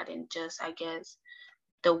or not, and just, I guess,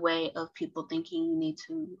 the way of people thinking you need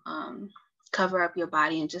to cover up your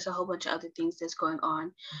body and just a whole bunch of other things that's going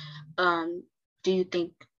on. Do you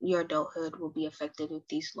think your adulthood will be affected if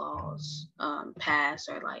these laws pass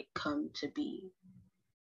or like come to be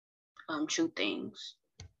true things?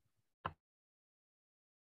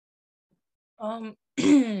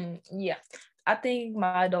 Yeah, I think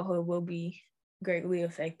my adulthood will be greatly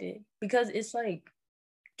affected because it's like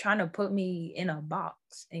trying to put me in a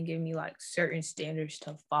box and give me like certain standards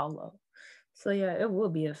to follow. So yeah, it will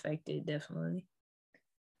be affected, definitely.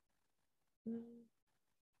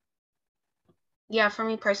 Yeah, for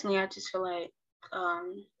me personally, I just feel like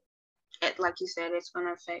like you said, it's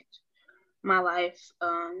gonna affect my life.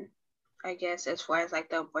 I guess as far as like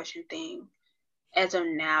the abortion thing, as of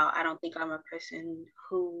now, I don't think I'm a person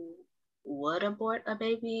who would abort a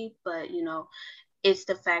baby, but it's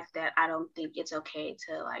the fact that I don't think it's okay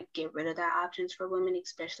to like get rid of that options for women,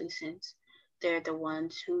 especially since they're the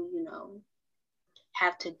ones who,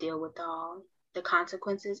 have to deal with all the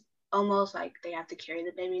consequences, almost like they have to carry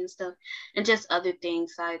the baby and stuff, and just other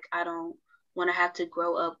things. Like, I don't want to have to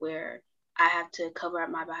grow up where I have to cover up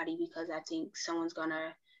my body because I think someone's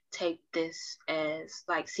gonna take this as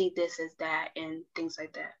like, see this as that and things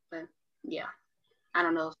like that. But yeah, I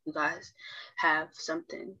don't know if you guys have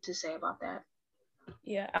something to say about that.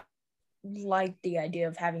 Yeah, I like the idea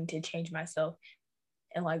of having to change myself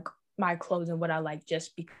and like my clothes and what I like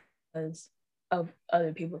just because of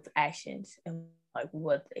other people's actions and like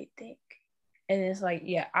what they think. And it's like,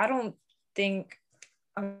 yeah, I don't think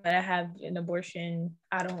I'm gonna have an abortion.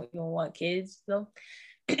 I don't even want kids though.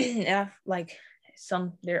 And I've, like,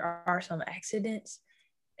 there are some accidents.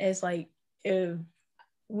 It's like, if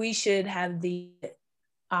we should have the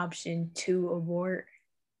option to abort,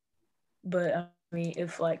 but I mean,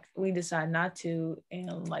 if like we decide not to,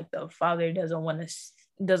 and like the father doesn't want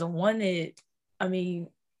it, I mean,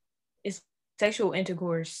 it's sexual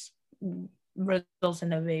intercourse results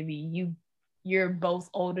in a baby. You're both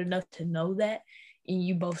old enough to know that, and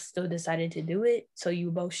you both still decided to do it, so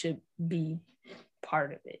you both should be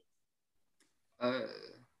part of it.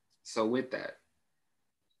 So with that,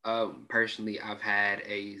 personally, I've had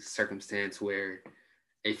a circumstance where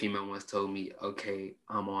a female once told me, okay,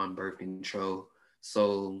 I'm on birth control,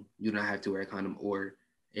 so you don't have to wear a condom. Or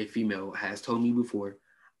a female has told me before,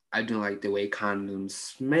 I don't like the way condoms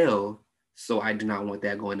smell, so I do not want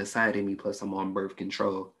that going inside of me, plus I'm on birth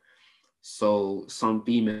control. So some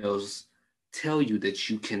females tell you that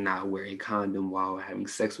you cannot wear a condom while having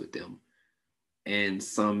sex with them. And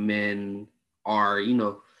some men are,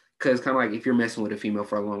 because kind of like if you're messing with a female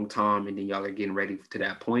for a long time and then y'all are getting ready to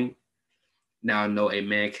that point, now no, a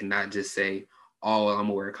man cannot just say, oh, I'm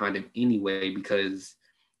gonna wear a condom anyway, because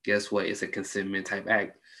guess what? It's a consentment type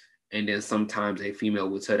act. And then sometimes a female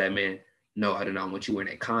will tell that man, no, I do not want you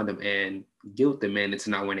wearing a condom, and guilt the man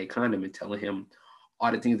into not wearing a condom and telling him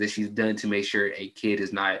all the things that she's done to make sure a kid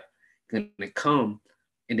is not gonna come.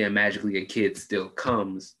 And then magically a kid still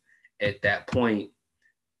comes at that point.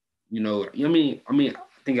 I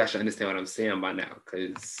think I should understand what I'm saying by now,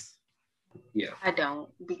 because yeah. I don't,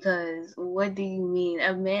 because what do you mean?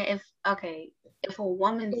 A man, if a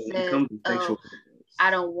woman says, oh, I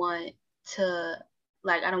don't want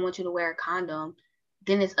I don't want you to wear a condom,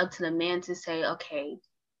 then it's up to the man to say, okay,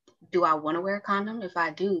 do I want to wear a condom? If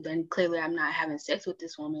I do, then clearly I'm not having sex with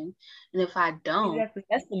this woman. And if I don't, Exactly.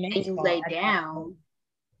 That's the main and you lay down,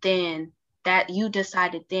 then that you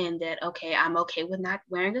decided then that, okay, I'm okay with not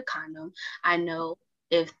wearing a condom. I know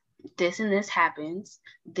if this and this happens,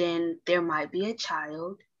 then there might be a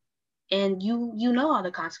child, and you know all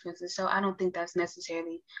the consequences. So I don't think that's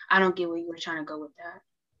necessarily, I don't get where you were trying to go with that.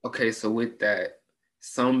 Okay, so with that,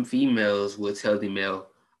 some females will tell the male,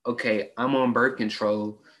 okay, I'm on birth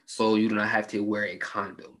control, so you do not have to wear a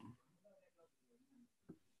condom.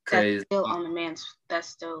 That's still on the man's, that's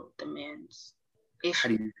still the man's issue. How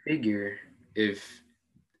do you figure if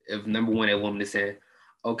number one, a woman is saying,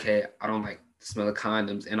 okay, I don't like the smell of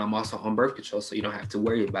condoms, and I'm also on birth control, so you don't have to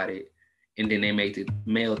worry about it. And then they make the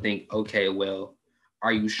male think, okay, well,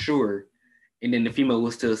 are you sure? And then the female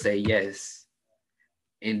will still say yes.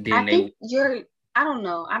 And then I don't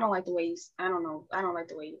know. I don't like the way I don't know. I don't like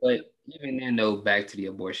the way But even then, though, back to the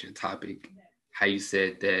abortion topic, how you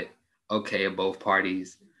said that, okay, both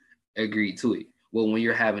parties agreed to it. Well, when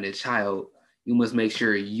you're having a child, you must make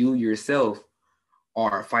sure you yourself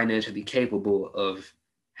are financially capable of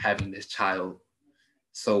having this child.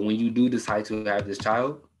 So when you do decide to have this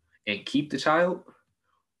child and keep the child,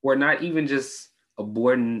 or not even just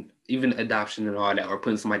aborting, even adoption and all that, or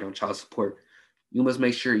putting somebody on child support, you must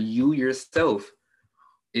make sure you yourself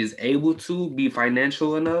is able to be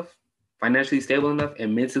financially stable enough,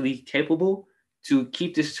 and mentally capable to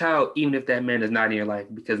keep this child, even if that man is not in your life.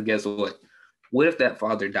 Because guess what? What if that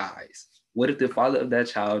father dies? What if the father of that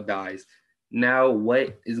child dies? Now,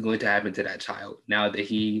 what is going to happen to that child now that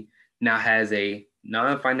he now has a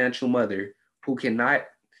non-financial mother who cannot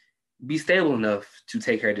be stable enough to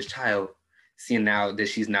take care of this child, seeing now that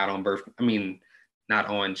she's not not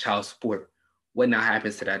on child support? What now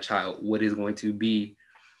happens to that child? What is going to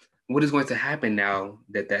happen now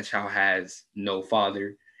that that child has no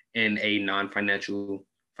father and a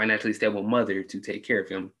financially stable mother to take care of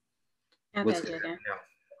him? Okay, What's going to happen now?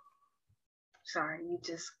 Sorry,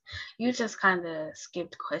 you just kind of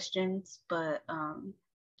skipped questions, but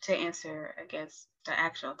to answer, I guess, the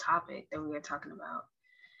actual topic that we were talking about,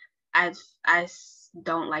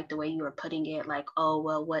 don't like the way you were putting it, like, oh,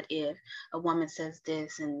 well, what if a woman says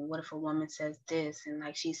this, and what if a woman says this, and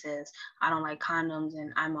like she says, I don't like condoms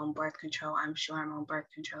and I'm on birth control, I'm sure I'm on birth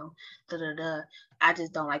control, da da da. I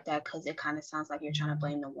just don't like that, because it kind of sounds like you're trying to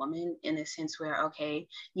blame the woman, in a sense where, okay,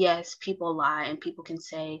 yes, people lie and people can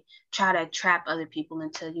say, try to trap other people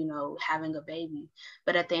into, having a baby,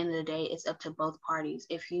 but at the end of the day, it's up to both parties.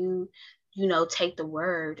 If you take the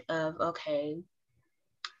word of, okay,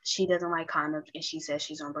 she doesn't like condoms and she says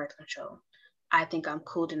she's on birth control, I think I'm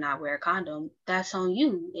cool to not wear a condom. That's on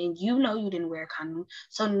you. And you didn't wear a condom.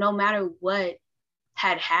 So no matter what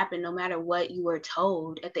had happened, no matter what you were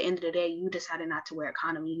told, at the end of the day, you decided not to wear a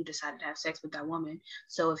condom and you decided to have sex with that woman.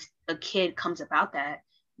 So if a kid comes about that,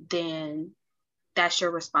 then that's your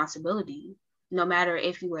responsibility. No matter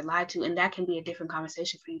if you were lied to, and that can be a different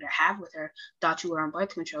conversation for you to have with her. Thought you were on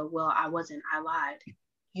birth control. Well, I wasn't. I lied.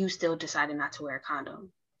 You still decided not to wear a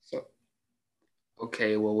condom. So,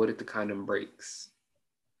 okay, well, what if the condom breaks?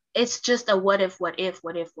 It's just a what if.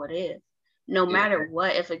 No matter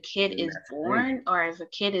what, if a kid is born or if a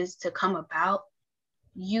kid is to come about,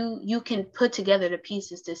 you can put together the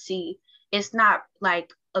pieces to see. It's not like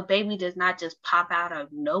a baby does not just pop out of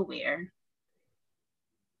nowhere.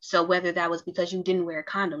 So whether that was because you didn't wear a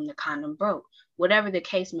condom, the condom broke, whatever the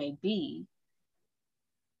case may be,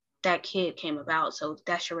 that kid came about. So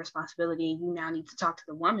that's your responsibility. You now need to talk to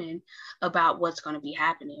the woman about what's going to be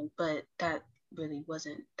happening. But that really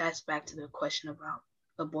wasn't, that's back to the question about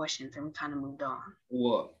abortions, and we kind of moved on.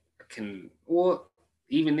 Well,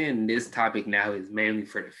 even then, this topic now is mainly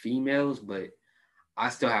for the females, but I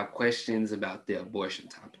still have questions about the abortion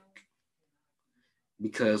topic.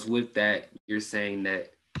 Because with that, you're saying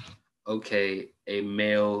that, okay, a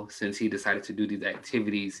male, since he decided to do these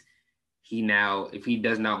activities, he now, if he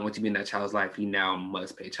does not want to be in that child's life, he now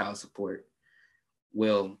must pay child support.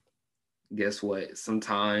 Well, guess what?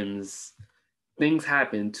 Sometimes things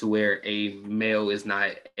happen to where a male is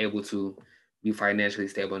not able to be financially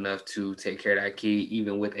stable enough to take care of that kid,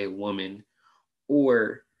 even with a woman,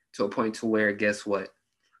 or to a point to where, guess what?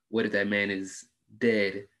 What if that man is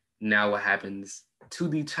dead? Now what happens to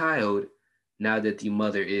the child now that the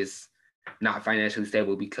mother is not financially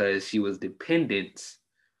stable because she was dependent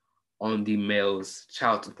on the male's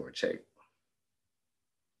child support check?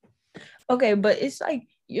 Okay, but it's like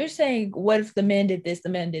you're saying, what if the man did this,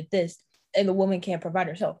 and the woman can't provide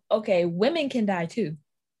herself? Okay, women can die too.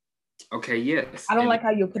 Okay, yes. I don't like how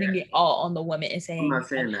you're putting it all on the woman and saying, I'm not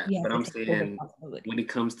saying that, but I'm saying when it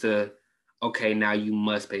comes to, okay, now you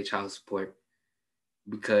must pay child support,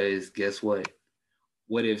 because guess what?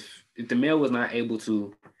 What if the male was not able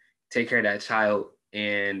to take care of that child,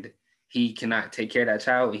 and he cannot take care of that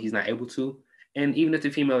child and he's not able to, and even if the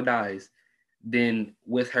female dies, then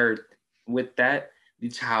with that, the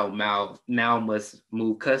child now must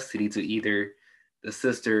move custody to either the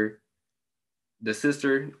sister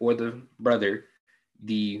or the brother,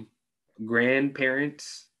 the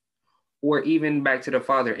grandparents, or even back to the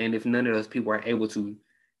father. And if none of those people are able to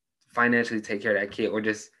financially take care of that kid, or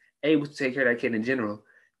just able to take care of that kid in general,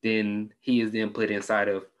 then he is then put inside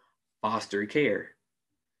of foster care.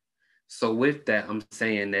 So with that, I'm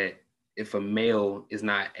saying that if a male is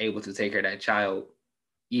not able to take care of that child,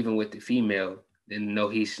 even with the female, then no,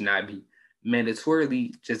 he should not be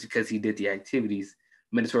mandatorily, just because he did the activities,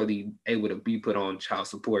 mandatorily able to be put on child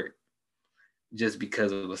support just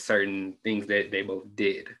because of a certain things that they both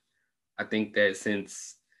did. I think that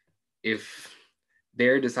since if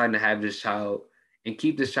they're deciding to have this child and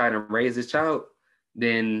keep this child and raise this child,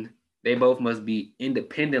 then they both must be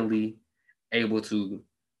independently able to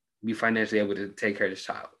be financially able to take care of this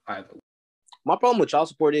child either. My problem with child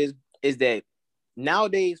support is that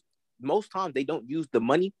nowadays, most times they don't use the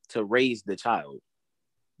money to raise the child.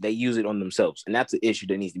 They use it on themselves. And that's an issue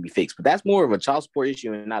that needs to be fixed. But that's more of a child support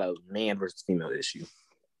issue and not a man versus female issue.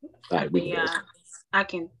 Right, I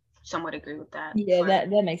can somewhat agree with that. Yeah, that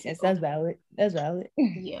makes sense. That's valid.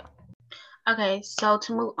 Yeah. Okay, so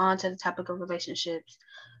to move on to the topic of relationships,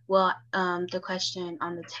 well, the question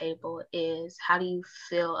on the table is, how do you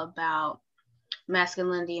feel about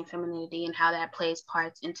masculinity and femininity and how that plays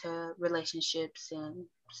parts into relationships and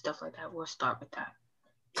stuff like that? We'll start with that.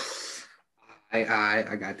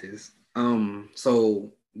 I got this.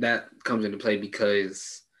 So that comes into play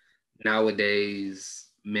because nowadays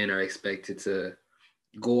men are expected to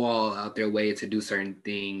go all out their way to do certain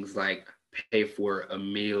things, like pay for a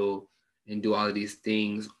meal and do all of these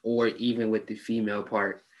things. Or even with the female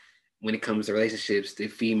part, when it comes to relationships, the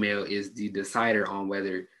female is the decider on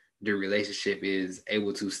whether the relationship is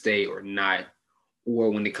able to stay or not, or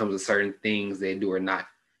when it comes to certain things they do or not.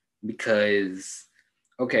 Because,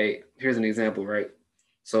 okay, here's an example, right?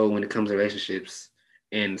 So when it comes to relationships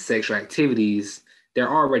and sexual activities, they're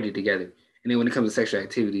already together. And then when it comes to sexual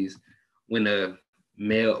activities, when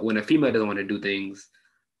when a female doesn't want to do things,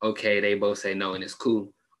 okay, they both say no and it's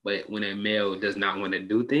cool. But when a male does not want to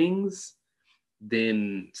do things,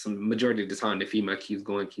 then some majority of the time the female keeps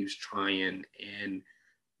going, keeps trying, and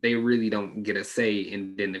they really don't get a say,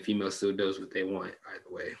 and then the female still does what they want either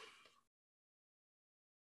way.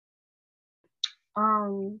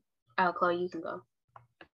 Chloe, you can go.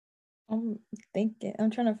 I'm thinking. I'm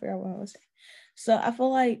trying to figure out what I was saying. So I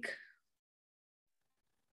feel like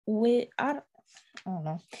I don't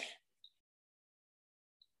know.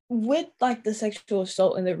 With like the sexual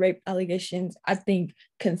assault and the rape allegations, I think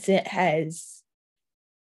consent has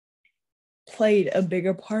played a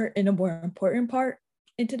bigger part and a more important part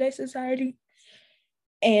in today's society.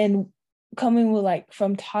 And coming with like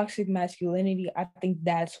from toxic masculinity, I think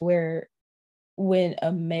that's where when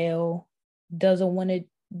a male doesn't want to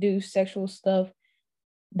do sexual stuff,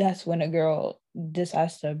 that's when a girl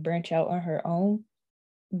decides to branch out on her own,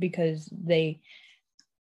 because they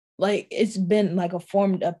like, it's been like a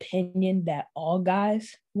formed opinion that all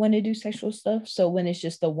guys want to do sexual stuff. So when it's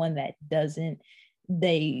just the one that doesn't,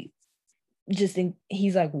 they just think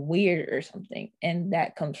he's like weird or something. And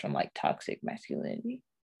that comes from like toxic masculinity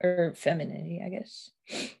or femininity, I guess.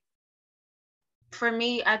 For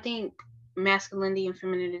me, I think masculinity and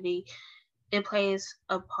femininity, it plays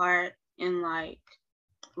a part in like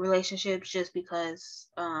relationships, just because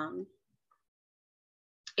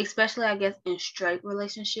especially I guess in straight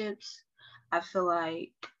relationships, I feel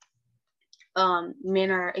like men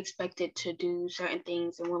are expected to do certain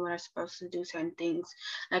things and women are supposed to do certain things.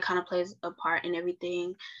 That kind of plays a part in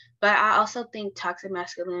everything. But I also think toxic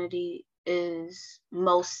masculinity is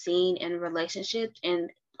most seen in relationships, and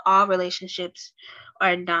all relationships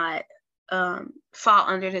are not fall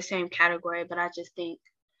under the same category. But I just think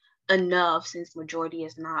enough, since majority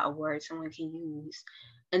is not a word someone can use,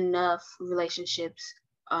 enough relationships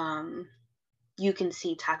you can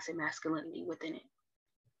see toxic masculinity within it.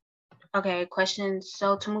 Okay, question.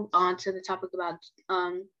 So to move on to the topic about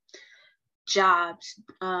jobs,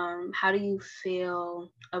 how do you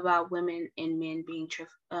feel about women and men being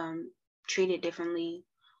treated differently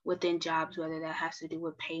within jobs, whether that has to do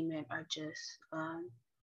with payment or just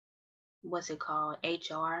what's it called,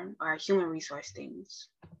 HR or human resource things?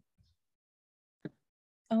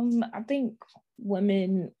 I think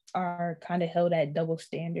women are kind of held at double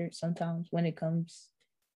standards sometimes when it comes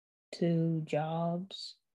to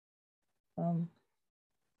jobs. What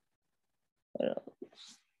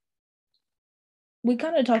else? We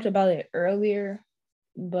kind of talked about it earlier,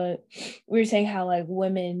 but we were saying how like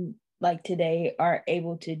women like today are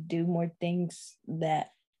able to do more things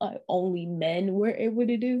that like only men were able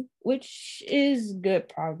to do, which is good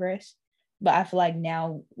progress. But I feel like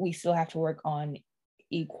now we still have to work on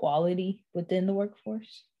equality within the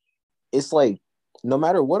workforce. It's like no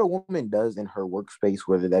matter what a woman does in her workspace,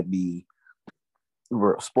 whether that be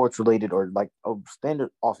sports related or like a standard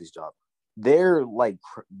office job, their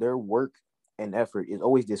work and effort is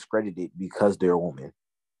always discredited because they're a woman.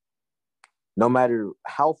 No matter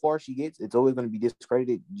how far she gets, it's always going to be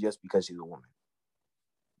discredited just because she's a woman.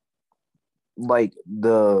 Like in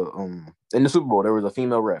the Super Bowl, there was a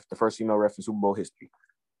female ref, the first female ref in Super Bowl history.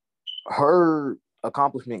 Her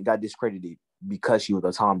accomplishment got discredited because she was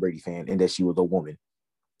a Tom Brady fan and that she was a woman,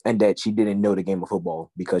 and that she didn't know the game of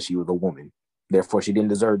football because she was a woman. Therefore, she didn't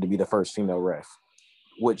deserve to be the first female ref,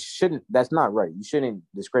 that's not right. You shouldn't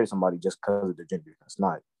discredit somebody just because of their gender. That's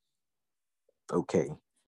not okay.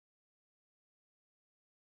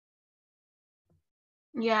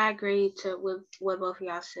 Yeah, I agree with what both of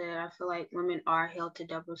y'all said. I feel like women are held to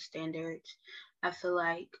double standards. I feel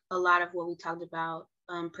like a lot of what we talked about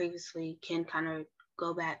previously can kind of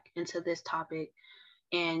go back into this topic.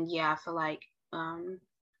 And yeah, I feel like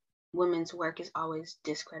women's work is always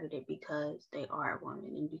discredited because they are a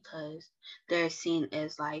woman and because they're seen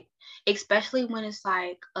as like, especially when it's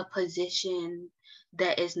like a position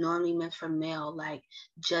that is normally meant for male, like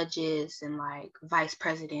judges and like vice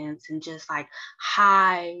presidents and just like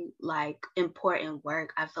high, like important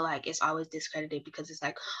work. I feel like it's always discredited because it's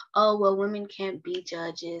like, oh, well, women can't be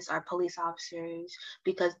judges or police officers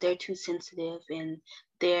because they're too sensitive and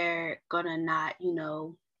they're gonna not,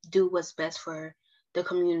 do what's best for the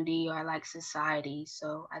community or like society.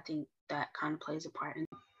 So I think that kind of plays a part in it.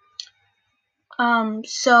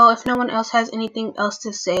 So if no one else has anything else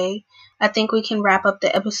to say, I think we can wrap up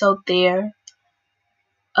the episode there.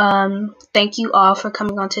 Thank you all for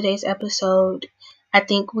coming on today's episode. I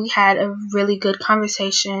think we had a really good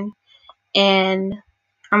conversation, and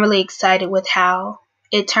I'm really excited with how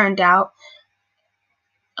it turned out.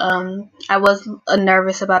 I was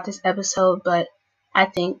nervous about this episode, but I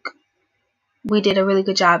think we did a really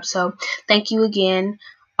good job. So thank you again.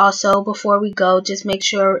 Also, before we go, just make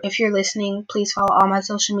sure if you're listening, please follow all my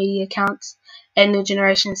social media accounts at New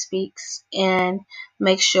Generation Speaks, and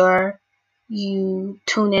make sure you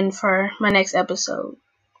tune in for my next episode.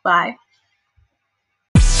 Bye.